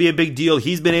speed can be a big deal.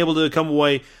 He's been able to come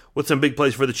away with some big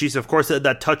plays for the Chiefs. Of course,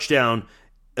 that touchdown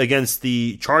against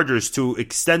the Chargers to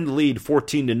extend the lead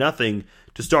 14-0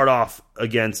 to start off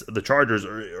against the Chargers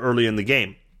early in the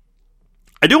game.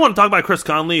 I do want to talk about Chris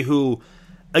Conley, who,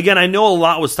 again, I know a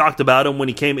lot was talked about him when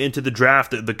he came into the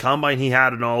draft, the combine he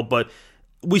had and all, but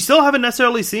we still haven't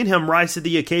necessarily seen him rise to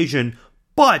the occasion.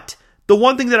 But the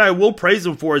one thing that I will praise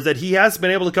him for is that he has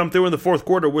been able to come through in the fourth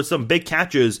quarter with some big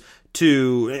catches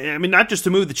to, I mean, not just to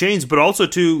move the chains, but also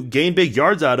to gain big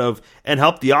yards out of and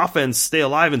help the offense stay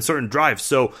alive in certain drives.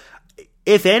 So,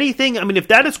 if anything, I mean, if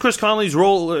that is Chris Conley's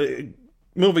role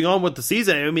moving on with the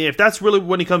season, I mean, if that's really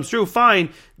when he comes through,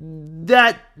 fine.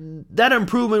 That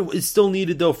improvement is still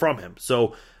needed, though, from him.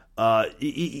 So,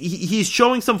 he's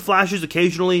showing some flashes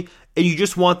occasionally, and you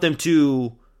just want them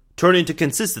to turn into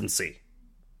consistency.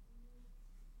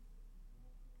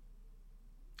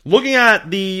 Looking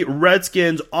at the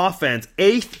Redskins offense,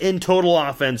 8th in total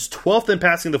offense, 12th in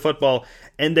passing the football,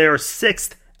 and they are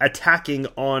 6th attacking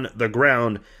on the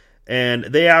ground. And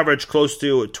they average close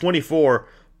to 24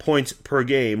 points per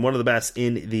game, one of the best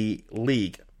in the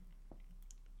league.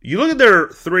 You look at their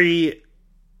 3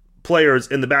 players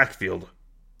in the backfield.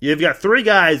 You've got 3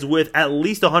 guys with at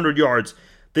least 100 yards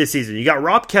this season. You got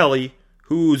Rob Kelly,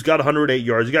 who's got 108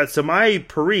 yards. You got Samai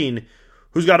Perine,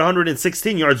 who's got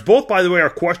 116 yards. Both, by the way, are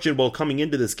questionable coming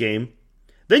into this game.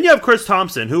 Then you have Chris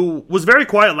Thompson, who was very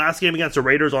quiet last game against the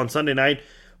Raiders on Sunday night,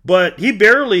 but he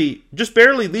just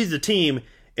barely leads the team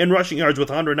in rushing yards with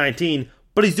 119,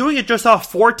 but he's doing it just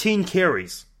off 14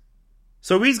 carries.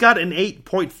 So he's got an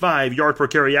 8.5 yard per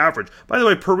carry average. By the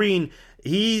way, Perine,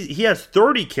 he has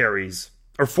 30 carries,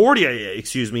 or 40,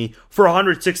 excuse me, for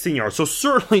 116 yards. So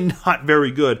certainly not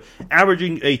very good,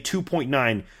 averaging a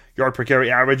 2.9 yard per carry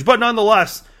average. But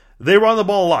nonetheless, they run the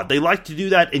ball a lot. They like to do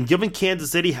that, and given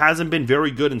Kansas City hasn't been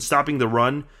very good in stopping the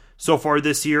run so far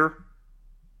this year,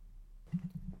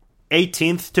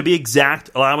 18th to be exact,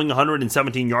 allowing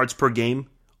 117 yards per game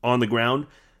on the ground,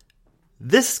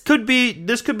 this could be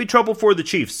trouble for the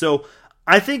Chiefs. So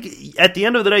I think at the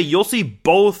end of the day, you'll see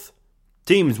both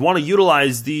teams want to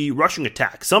utilize the rushing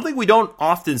attack, something we don't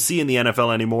often see in the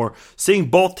NFL anymore, seeing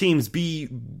both teams be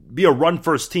a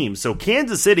run-first team. So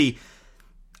Kansas City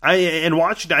and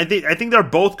Washington, I think they're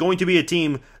both going to be a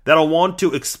team that'll want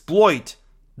to exploit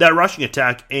that rushing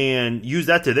attack and use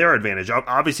that to their advantage.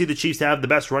 Obviously, the Chiefs have the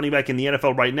best running back in the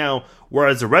NFL right now,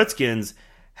 whereas the Redskins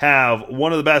have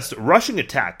one of the best rushing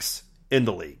attacks in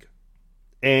the league.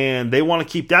 And they want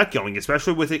to keep that going,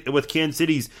 especially with Kansas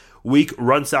City's weak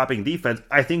run-stopping defense.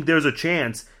 I think there's a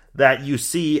chance that you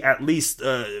see at least,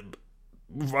 I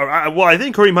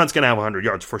think Kareem Hunt's going to have 100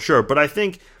 yards for sure, but I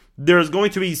think there's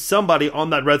going to be somebody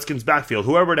on that Redskins backfield,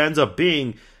 whoever it ends up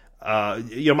being.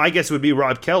 My guess would be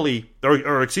Rob Kelly,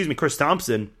 or Chris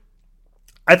Thompson.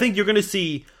 I think you're going to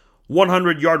see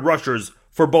 100-yard rushers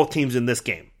for both teams in this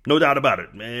game. No doubt about it.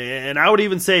 And I would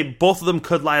even say both of them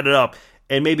could light it up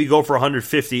and maybe go for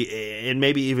 150 and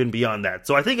maybe even beyond that.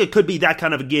 So I think it could be that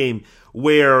kind of a game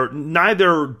where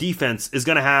neither defense is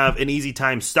going to have an easy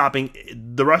time stopping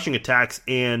the rushing attacks,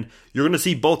 and you're going to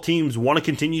see both teams want to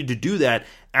continue to do that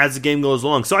as the game goes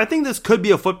along. So I think this could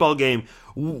be a football game,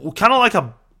 kind of like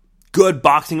a good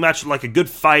boxing match, like a good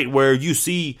fight where you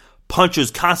see punches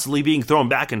constantly being thrown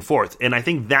back and forth. And I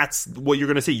think that's what you're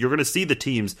going to see. You're going to see the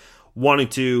teams wanting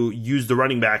to use the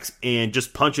running backs and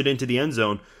just punch it into the end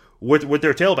zone with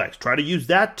their tailbacks. Try to use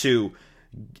that to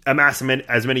amass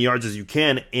as many yards as you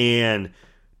can and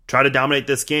try to dominate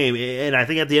this game. And I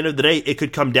think at the end of the day, it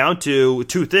could come down to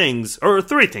three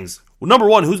things. Number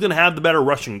one, who's going to have the better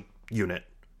rushing unit?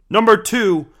 Number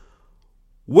two,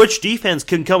 which defense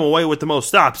can come away with the most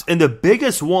stops? And the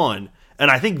biggest one,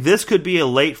 and I think this could be a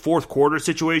late fourth quarter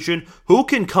situation, who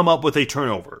can come up with a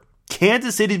turnover?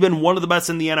 Kansas City's been one of the best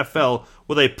in the NFL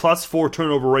with a +4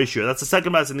 turnover ratio. That's the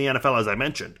second best in the NFL, as I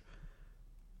mentioned.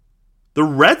 The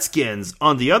Redskins,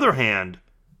 on the other hand,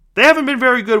 they haven't been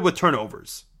very good with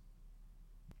turnovers.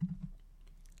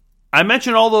 I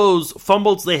mentioned all those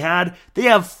fumbles they had. They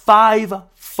have 5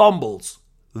 fumbles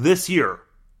this year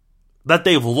that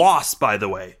they've lost, by the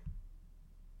way.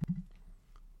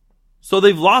 So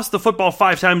they've lost the football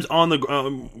 5 times on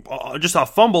the just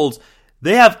off fumbles.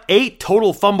 They have 8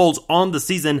 total fumbles on the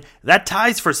season. That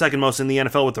ties for second most in the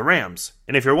NFL with the Rams.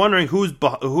 And if you're wondering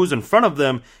who's in front of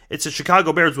them, it's the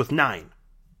Chicago Bears with 9.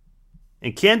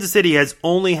 And Kansas City has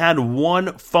only had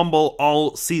 1 fumble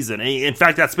all season. In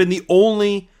fact, that's been the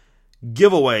only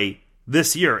giveaway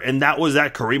this year, and that was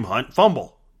that Kareem Hunt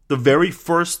fumble. The very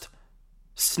first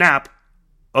snap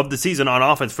of the season on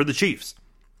offense for the Chiefs.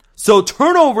 So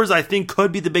turnovers, I think,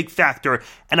 could be the big factor,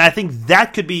 and I think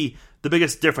that could be the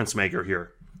biggest difference maker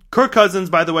here. Kirk Cousins,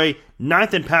 by the way,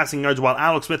 9th in passing yards, while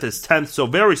Alex Smith is 10th, so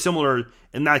very similar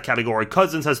in that category.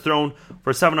 Cousins has thrown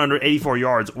for 784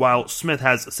 yards, while Smith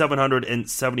has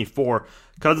 774.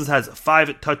 Cousins has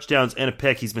 5 touchdowns and a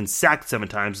pick. He's been sacked 7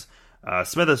 times.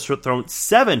 Smith has thrown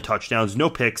 7 touchdowns, no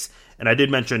picks, and I did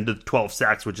mention the 12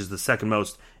 sacks, which is the second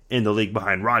most in the league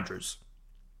behind Rodgers.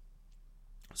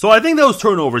 So I think those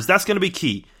turnovers, that's going to be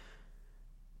key.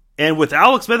 And with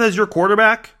Alex Smith as your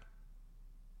quarterback,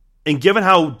 and given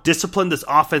how disciplined this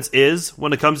offense is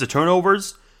when it comes to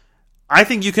turnovers, I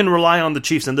think you can rely on the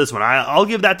Chiefs in this one. I'll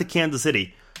give that to Kansas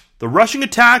City. The rushing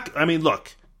attack, I mean,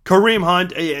 look, Kareem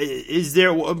Hunt, is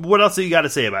there? What else do you got to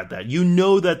say about that? You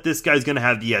know that this guy's going to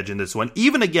have the edge in this one,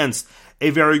 even against a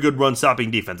very good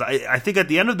run-stopping defense. I think at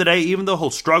the end of the day, even though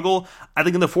he'll struggle, I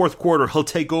think in the fourth quarter he'll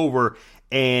take over,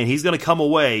 and he's going to come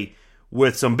away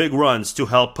with some big runs to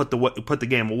help put the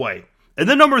game away. And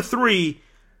then number 3,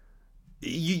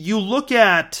 you look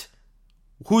at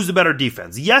who's the better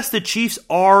defense. Yes, the Chiefs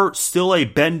are still a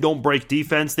bend-don't-break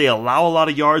defense. They allow a lot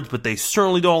of yards, but they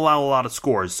certainly don't allow a lot of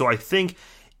scores. So I think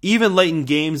even late in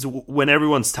games when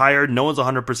everyone's tired, no one's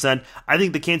 100%, I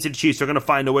think the Kansas City Chiefs are going to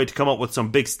find a way to come up with some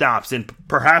big stops, and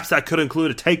perhaps that could include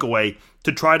a takeaway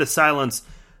to try to silence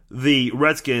the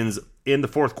Redskins in the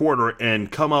fourth quarter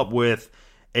and come up with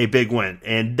a big win.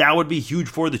 And that would be huge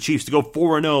for the Chiefs to go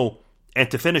 4-0 and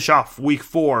to finish off Week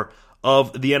 4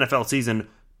 of the NFL season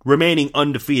remaining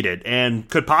undefeated, and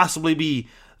could possibly be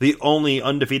the only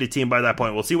undefeated team by that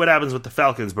point. We'll see what happens with the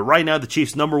Falcons, but right now the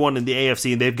Chiefs number 1 in the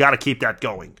AFC, and they've got to keep that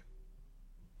going.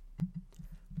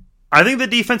 I think the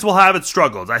defense will have its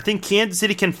struggles. I think Kansas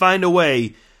City can find a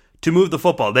way to move the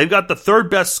football. They've got the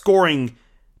 3rd best scoring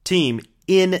team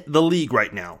in the league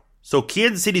right now. So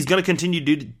Kansas City is going to continue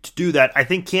to do that. I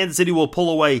think Kansas City will pull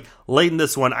away late in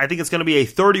this one. I think it's going to be a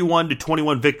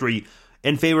 31-21 victory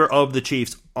in favor of the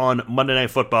Chiefs on Monday Night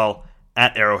Football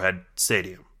at Arrowhead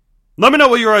Stadium. Let me know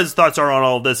what your guys' thoughts are on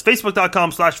all of this.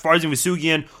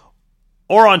 Facebook.com/FarzanVasugian.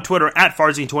 or on Twitter at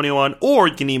Farzine21, or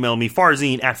you can email me,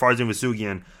 Farzine at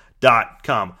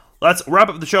FarzineVasugian.com. Let's wrap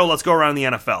up the show. Let's go around the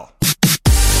NFL.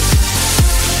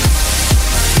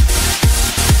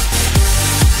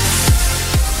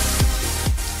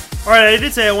 All right, I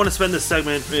did say I want to spend this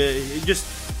segment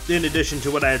just in addition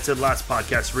to what I had said last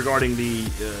podcast regarding the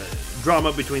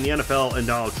drama between the NFL and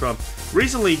Donald Trump.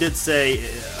 Recently did say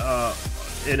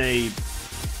in a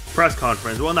press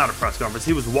conference, well, not a press conference,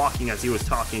 he was walking as he was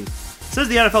talking, says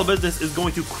the NFL business is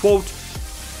going to, quote,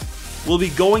 will be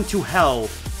going to hell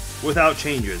without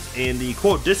changes, and the,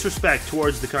 quote, disrespect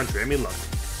towards the country. I mean, look,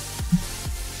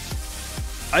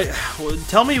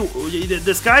 tell me,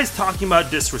 this guy's talking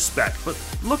about disrespect, but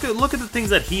look at the things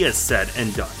that he has said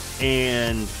and done.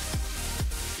 And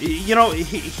you know,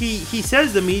 he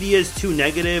says the media is too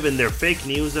negative and they're fake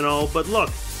news and all, but look,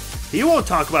 he won't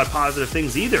talk about positive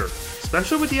things either,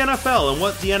 especially with the NFL and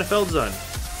what the NFL's done.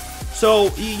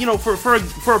 So, you know, for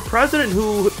a president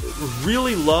who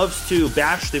really loves to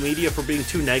bash the media for being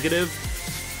too negative,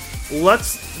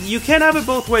 you can't have it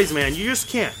both ways, man. You just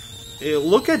can't.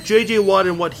 Look at J.J. Watt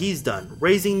and what he's done,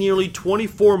 raising nearly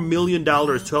 $24 million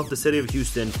to help the city of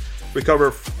Houston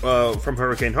recover from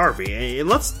Hurricane Harvey. And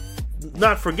let's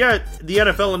not forget the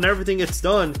NFL and everything it's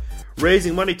done,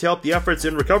 raising money to help the efforts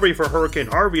in recovery for Hurricane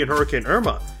Harvey and Hurricane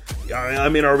Irma. I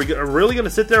mean, are we really going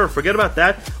to sit there and forget about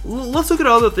that? Let's look at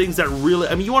other things that really...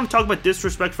 I mean, you want to talk about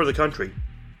disrespect for the country.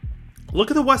 Look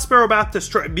at the Westboro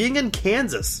Baptist Church. Being in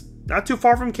Kansas, not too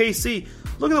far from KC,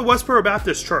 look at the Westboro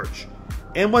Baptist Church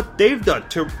and what they've done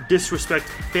to disrespect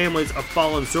families of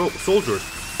fallen soldiers,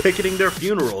 picketing their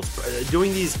funerals,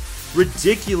 doing these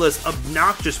ridiculous,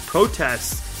 obnoxious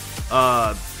protests,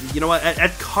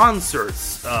 at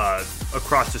concerts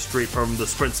across the street from the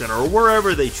Sprint Center or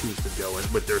wherever they choose to go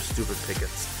with their stupid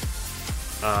pickets.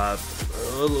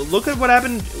 Look at what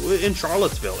happened in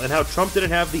Charlottesville and how Trump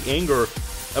didn't have the anger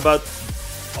about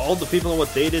all the people and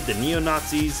what they did, the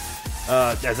neo-Nazis,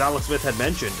 as Alex Smith had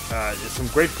mentioned. Some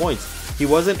great points. He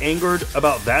wasn't angered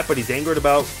about that, but he's angered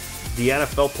about the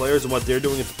NFL players and what they're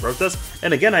doing at the protest.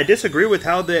 And again, I disagree with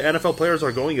how the NFL players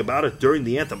are going about it during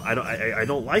the anthem. I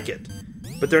don't like it.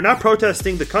 But they're not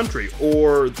protesting the country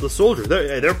or the soldiers.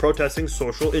 They're protesting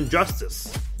social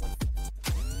injustice.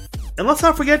 And let's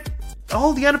not forget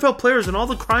all the NFL players and all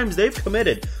the crimes they've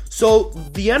committed. So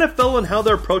the NFL and how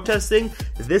they're protesting,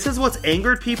 this is what's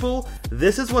angered people.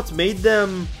 This is what's made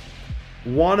them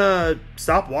want to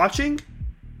stop watching.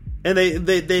 And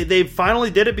they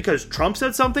finally did it because Trump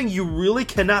said something. You really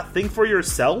cannot think for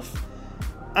yourself?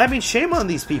 I mean, shame on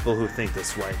these people who think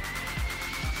this way.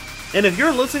 And if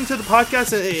you're listening to the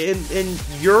podcast and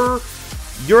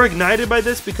you're ignited by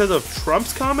this because of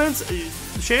Trump's comments,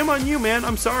 shame on you, man.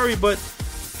 I'm sorry, but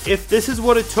if this is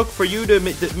what it took for you to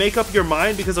make up your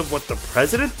mind because of what the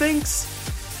president thinks,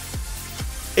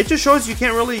 it just shows you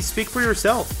can't really speak for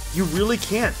yourself. You really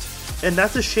can't. And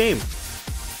that's a shame.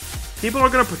 People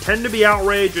are going to pretend to be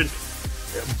outraged and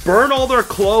burn all their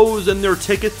clothes and their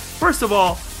tickets. First of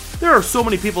all, there are so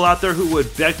many people out there who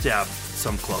would beg to have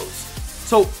some clothes.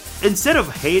 So instead of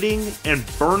hating and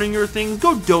burning your things,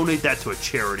 go donate that to a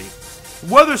charity.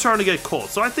 Weather's starting to get cold,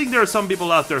 so I think there are some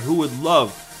people out there who would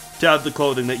love to have the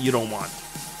clothing that you don't want.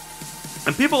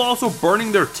 And people also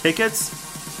burning their tickets,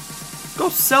 go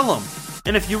sell them.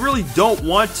 And if you really don't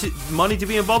want money to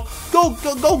be involved, go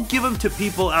give them to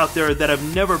people out there that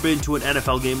have never been to an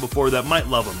NFL game before that might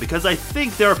love them. Because I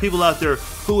think there are people out there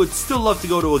who would still love to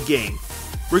go to a game,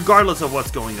 regardless of what's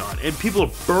going on. And people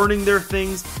are burning their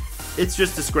things. It's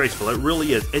just disgraceful. It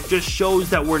really is. It just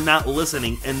shows that we're not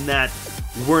listening and that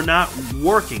we're not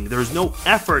working. There's no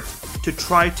effort to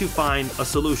try to find a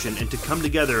solution and to come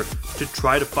together to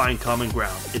try to find common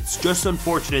ground. It's just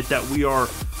unfortunate that we are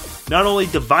not only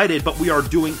divided, but we are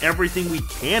doing everything we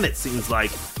can, it seems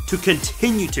like, to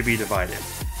continue to be divided.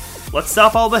 Let's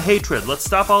stop all the hatred. Let's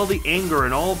stop all the anger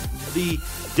and all the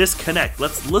disconnect.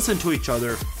 Let's listen to each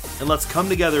other, and let's come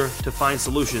together to find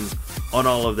solutions on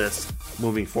all of this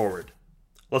moving forward.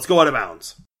 Let's go out of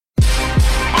bounds.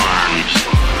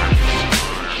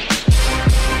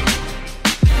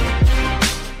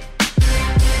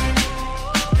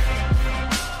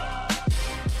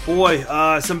 Boy,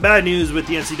 some bad news with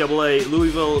the NCAA.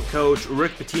 Louisville coach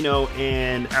Rick Pitino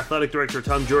and athletic director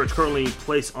Tom Jurich currently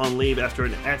placed on leave after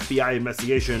an FBI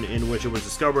investigation in which it was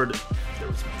discovered there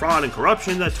was fraud and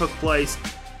corruption that took place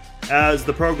as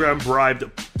the program bribed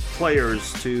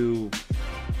players to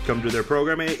come to their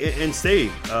program and stay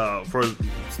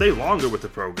longer with the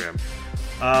program.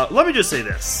 Let me just say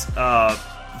this.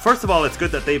 First of all, it's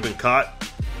good that they've been caught,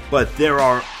 but there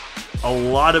are a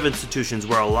lot of institutions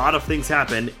where a lot of things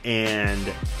happen,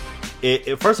 and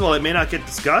First of all, it may not get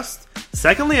discussed.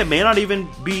 Secondly, it may not even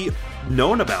be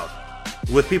known about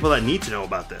with people that need to know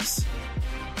about this.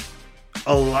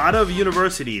 A lot of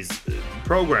universities,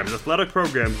 programs, athletic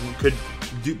programs could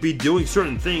be doing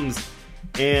certain things,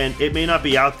 and it may not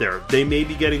be out there. They may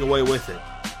be getting away with it.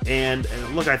 And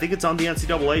look, I think it's on the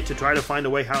NCAA to try to find a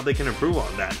way how they can improve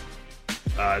on that.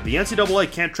 The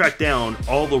NCAA can't track down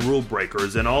all the rule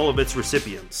breakers and all of its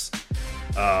recipients.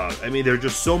 I mean, there are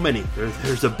just so many.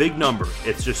 There's a big number.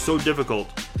 It's just so difficult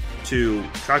to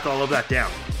track all of that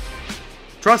down.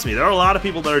 Trust me, there are a lot of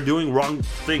people that are doing wrong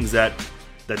things that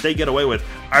they get away with.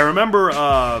 I remember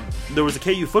there was a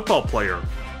KU football player.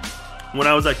 When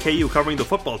I was at KU covering the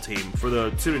football team for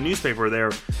the student newspaper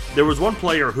there was one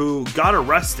player who got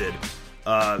arrested,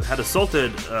 had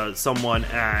assaulted someone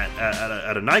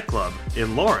at a nightclub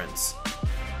in Lawrence.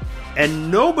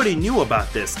 And nobody knew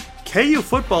about this. KU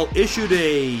football issued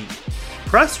a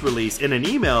press release in an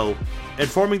email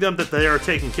informing them that they are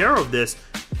taking care of this.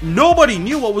 Nobody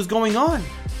knew what was going on.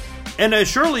 And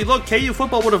surely, look, KU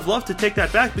football would have loved to take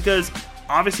that back because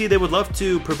obviously they would love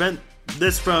to prevent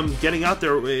this from getting out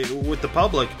there with the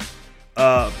public.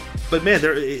 But man,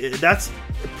 that's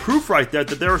proof right there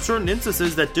that there are certain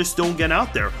instances that just don't get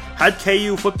out there. Had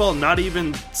KU football not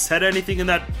even said anything in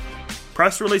that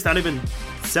press release, not even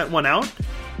sent one out,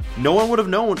 no one would have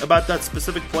known about that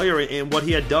specific player and what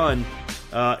he had done,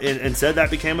 and said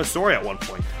that became a story at one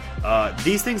point.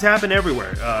 These things happen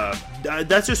everywhere.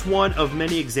 That's just one of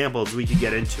many examples we could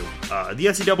get into. The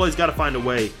NCAA's got to find a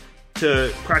way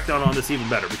to crack down on this even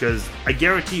better, because I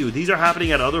guarantee you these are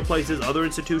happening at other places, other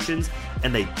institutions,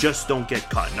 and they just don't get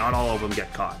caught. Not all of them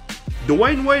get caught.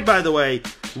 Dwayne Wade, by the way,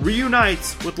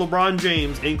 reunites with LeBron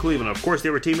James in Cleveland. Of course,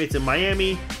 they were teammates in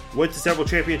Miami, went to several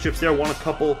championships there, won a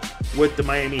couple with the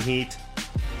Miami Heat.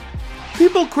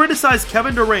 People criticize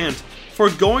Kevin Durant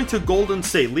for going to Golden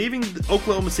State, leaving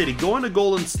Oklahoma City, going to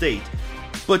Golden State.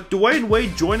 But Dwayne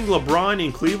Wade joining LeBron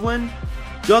in Cleveland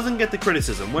doesn't get the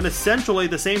criticism when essentially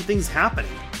the same thing's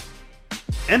happening.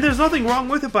 And there's nothing wrong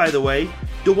with it, by the way.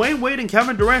 Dwayne Wade and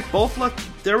Kevin Durant both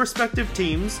left their respective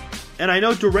teams, and I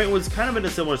know Durant was kind of in a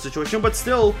similar situation, but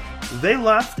still, they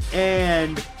left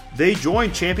and they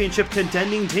joined championship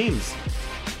contending teams.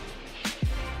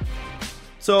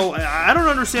 So I don't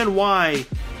understand why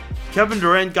Kevin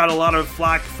Durant got a lot of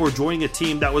flack for joining a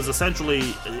team that was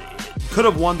essentially could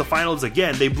have won the finals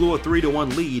again. They blew a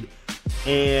 3-1 lead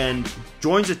and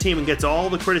joins a team and gets all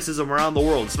the criticism around the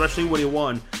world, especially when he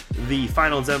won the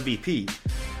finals MVP.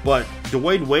 But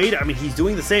Dwayne Wade, I mean, he's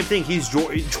doing the same thing. He's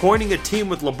joining a team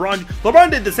with LeBron.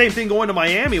 LeBron did the same thing going to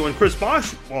Miami when Chris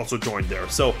Bosh also joined there.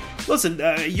 So, listen,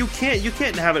 you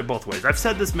can't have it both ways. I've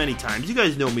said this many times. You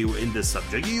guys know me in this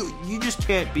subject. You just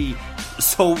can't be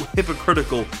so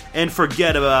hypocritical and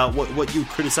forget about what you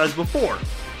criticized before.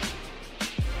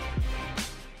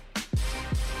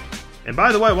 And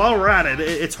by the way, while we're at it,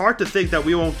 it's hard to think that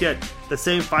we won't get the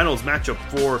same finals matchup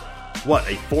for,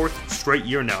 a fourth straight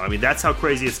year now. I mean, that's how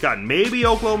crazy it's gotten. Maybe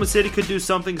Oklahoma City could do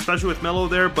something, especially with Melo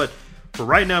there, but for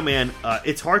right now, man,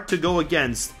 it's hard to go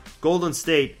against Golden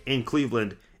State in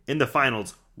Cleveland in the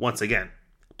finals once again.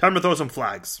 Time to throw some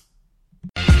flags.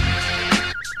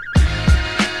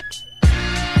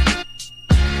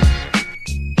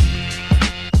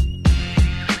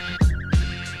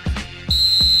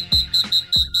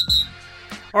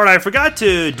 All right, I forgot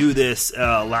to do this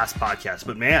last podcast,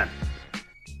 but man,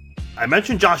 I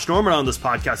mentioned Josh Norman on this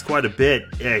podcast quite a bit.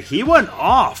 He went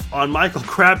off on Michael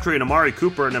Crabtree and Amari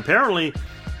Cooper, and apparently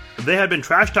they had been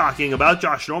trash talking about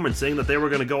Josh Norman, saying that they were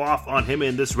going to go off on him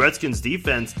in this Redskins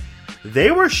defense.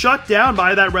 They were shut down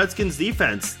by that Redskins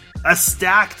defense. A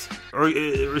stacked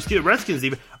Raiders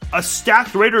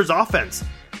offense.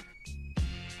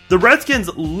 The Redskins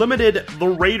limited the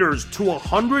Raiders to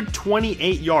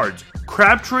 128 yards.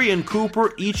 Crabtree and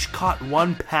Cooper each caught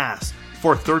one pass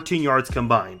for 13 yards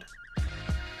combined.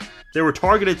 They were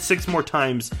targeted 6 more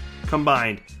times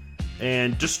combined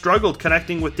and just struggled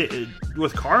connecting with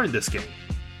Carr in this game.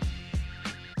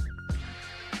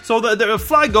 So the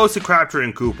flag goes to Crabtree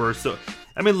and Cooper. So,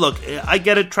 I mean, look, I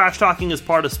get it. Trash talking is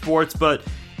part of sports, but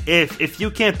if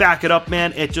you can't back it up,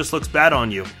 man, it just looks bad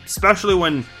on you. Especially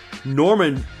when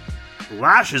Norman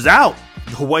lashes out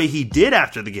the way he did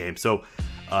after the game. So,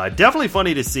 definitely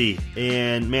funny to see.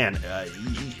 And, man,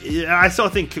 I still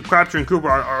think Crabtree and Cooper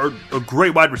are a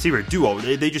great wide receiver duo.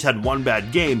 They just had one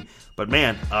bad game. But,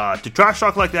 man, to trash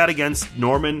talk like that against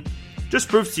Norman just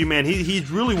proves to you, man,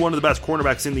 he's really one of the best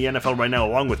cornerbacks in the NFL right now,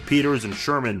 along with Peters and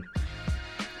Sherman.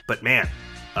 But, man,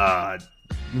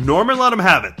 Norman let him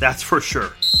have it. That's for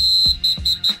sure.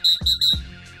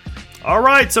 All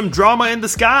right, some drama in the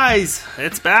skies.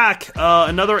 It's back.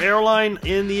 Another airline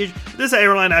this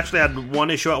airline actually had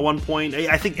one issue at one point.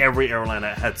 I think every airline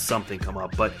had something come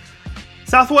up, but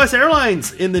Southwest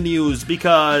Airlines in the news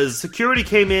because security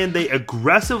came in. They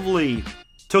aggressively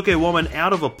took a woman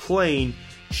out of a plane.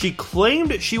 She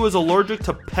claimed she was allergic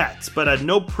to pets, but had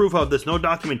no proof of this, no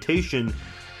documentation.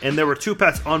 And there were 2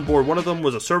 pets on board. One of them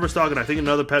was a service dog, and I think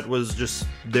another pet was just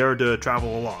there to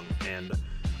travel along. And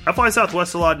I fly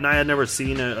Southwest a lot, and I had never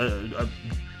seen a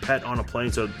pet on a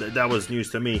plane, so that was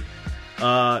news to me.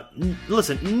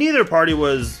 Listen, neither party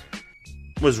was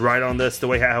right on this, the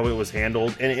way how it was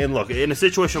handled. And look, in a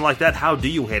situation like that, how do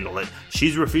you handle it?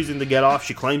 She's refusing to get off.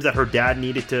 She claims that her dad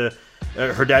needed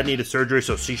surgery,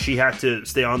 so she had to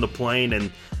stay on the plane.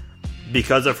 And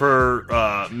because of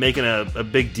her making a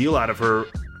big deal out of her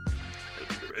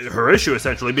issue,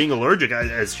 essentially being allergic,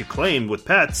 as she claimed, with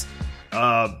pets,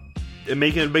 and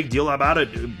making a big deal about it,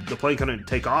 the plane couldn't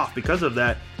take off because of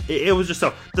that. It was just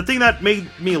so. The thing that made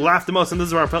me laugh the most, and this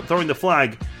is where I'm throwing the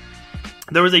flag,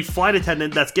 there was a flight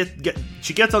attendant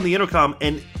she gets on the intercom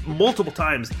and multiple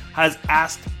times has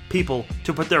asked people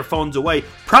to put their phones away.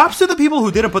 Props to the people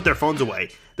who didn't put their phones away.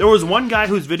 There was one guy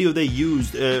whose video they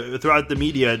used throughout the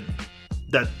media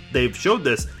that they've showed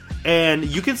this, and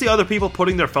you can see other people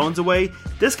putting their phones away.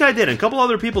 This guy didn't. A couple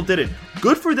other people didn't.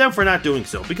 Good for them for not doing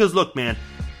so, because look, man,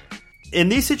 in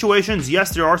these situations,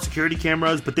 yes, there are security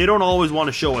cameras, but they don't always want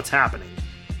to show what's happening.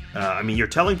 I mean, you're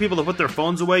telling people to put their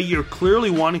phones away, you're clearly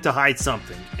wanting to hide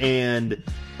something. And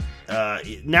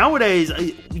nowadays,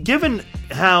 given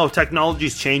how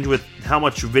technology's changed with how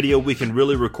much video we can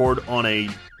really record on a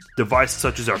device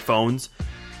such as our phones,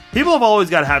 people have always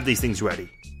got to have these things ready.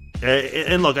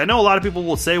 And look, I know a lot of people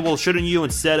will say, well, shouldn't you,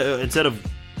 instead of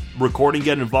recording,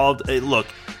 get involved? Look,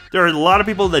 there are a lot of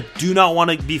people that do not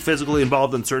want to be physically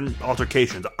involved in certain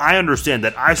altercations. I understand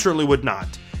that. I certainly would not.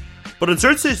 But in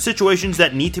certain situations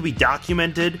that need to be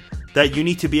documented, that you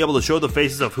need to be able to show the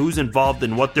faces of who's involved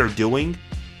and what they're doing,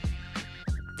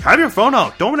 have your phone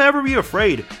out. Don't ever be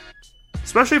afraid.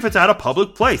 Especially if it's at a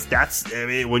public place.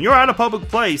 When you're at a public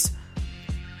place,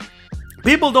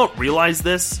 people don't realize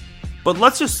this, but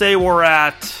let's just say we're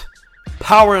at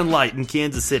Power and Light in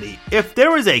Kansas City. If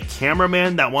there is a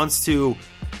cameraman that wants to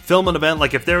film an event,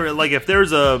 if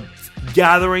there's a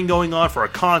gathering going on for a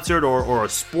concert or a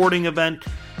sporting event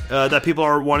that people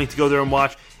are wanting to go there and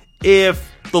watch, if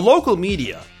the local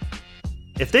media,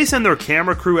 if they send their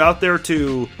camera crew out there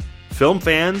to film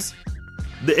fans,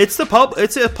 it's a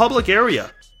public area.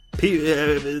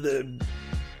 The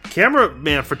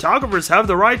cameraman, photographers have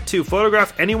the right to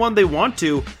photograph anyone they want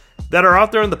to that are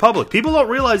out there in the public. People don't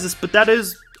realize this, but that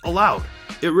is allowed.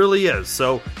 It really is.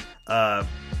 So,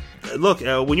 look,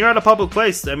 when you're at a public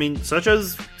place, such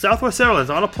as Southwest Airlines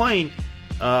on a plane,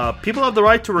 people have the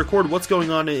right to record what's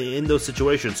going on in those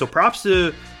situations. So props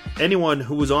to anyone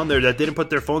who was on there that didn't put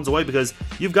their phones away, because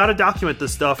you've got to document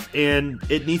this stuff and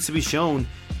it needs to be shown.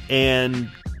 And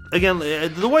again,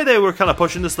 the way they were kind of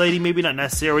pushing this lady, maybe not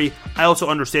necessary. I also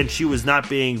understand she was not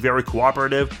being very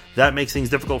cooperative. That makes things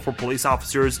difficult for police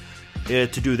officers to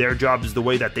do their jobs the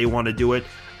way that they want to do it.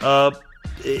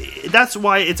 That's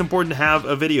why it's important to have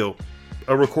a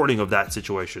recording of that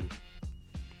situation.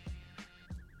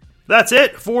 That's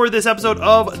it for this episode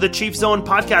of the Chiefs Zone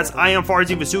podcast. I am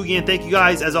Farzin Vousoughian. Thank you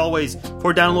guys, as always,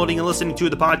 for downloading and listening to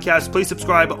the podcast. Please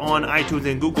subscribe on iTunes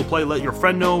and Google Play. Let your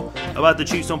friend know about the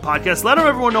Chiefs Zone podcast. Let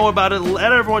everyone know about it.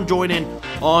 Let everyone join in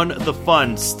on the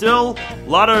fun. Still, a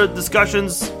lot of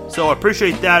discussions, so I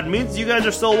appreciate that. It means you guys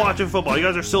are still watching football. You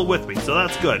guys are still with me, so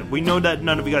that's good. We know that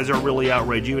none of you guys are really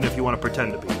outraged, even if you want to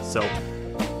pretend to be. So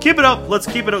keep it up. Let's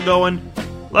keep it going.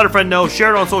 Let a friend know.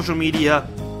 Share it on social media.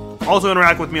 Also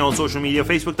interact with me on social media,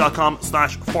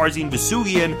 facebook.com/Farzin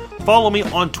Vousoughian. Follow me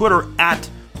on Twitter at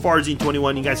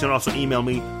Farzin21. You guys can also email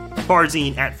me,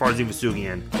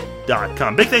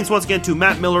 Farzin@FarzinVousoughian.com. Big thanks once again to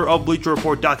Matt Miller of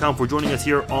BleacherReport.com for joining us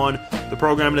here on the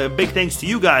program. And a big thanks to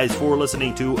you guys for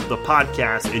listening to the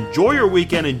podcast. Enjoy your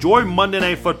weekend. Enjoy Monday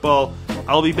Night Football.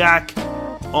 I'll be back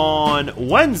on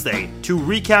Wednesday to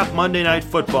recap Monday Night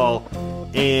Football.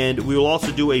 And we will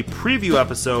also do a preview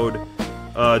episode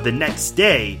the next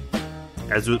day,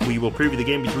 as we will preview the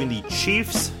game between the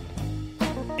Chiefs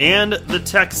and the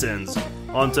Texans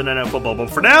on Sunday Night Football. But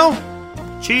for now,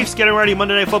 Chiefs getting ready,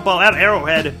 Monday Night Football at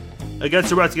Arrowhead against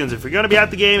the Redskins. If you're going to be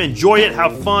at the game, enjoy it,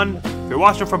 have fun. If you're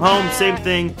watching from home, same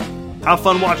thing. Have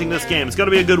fun watching this game. It's going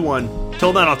to be a good one.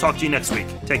 Till then, I'll talk to you next week.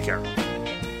 Take care.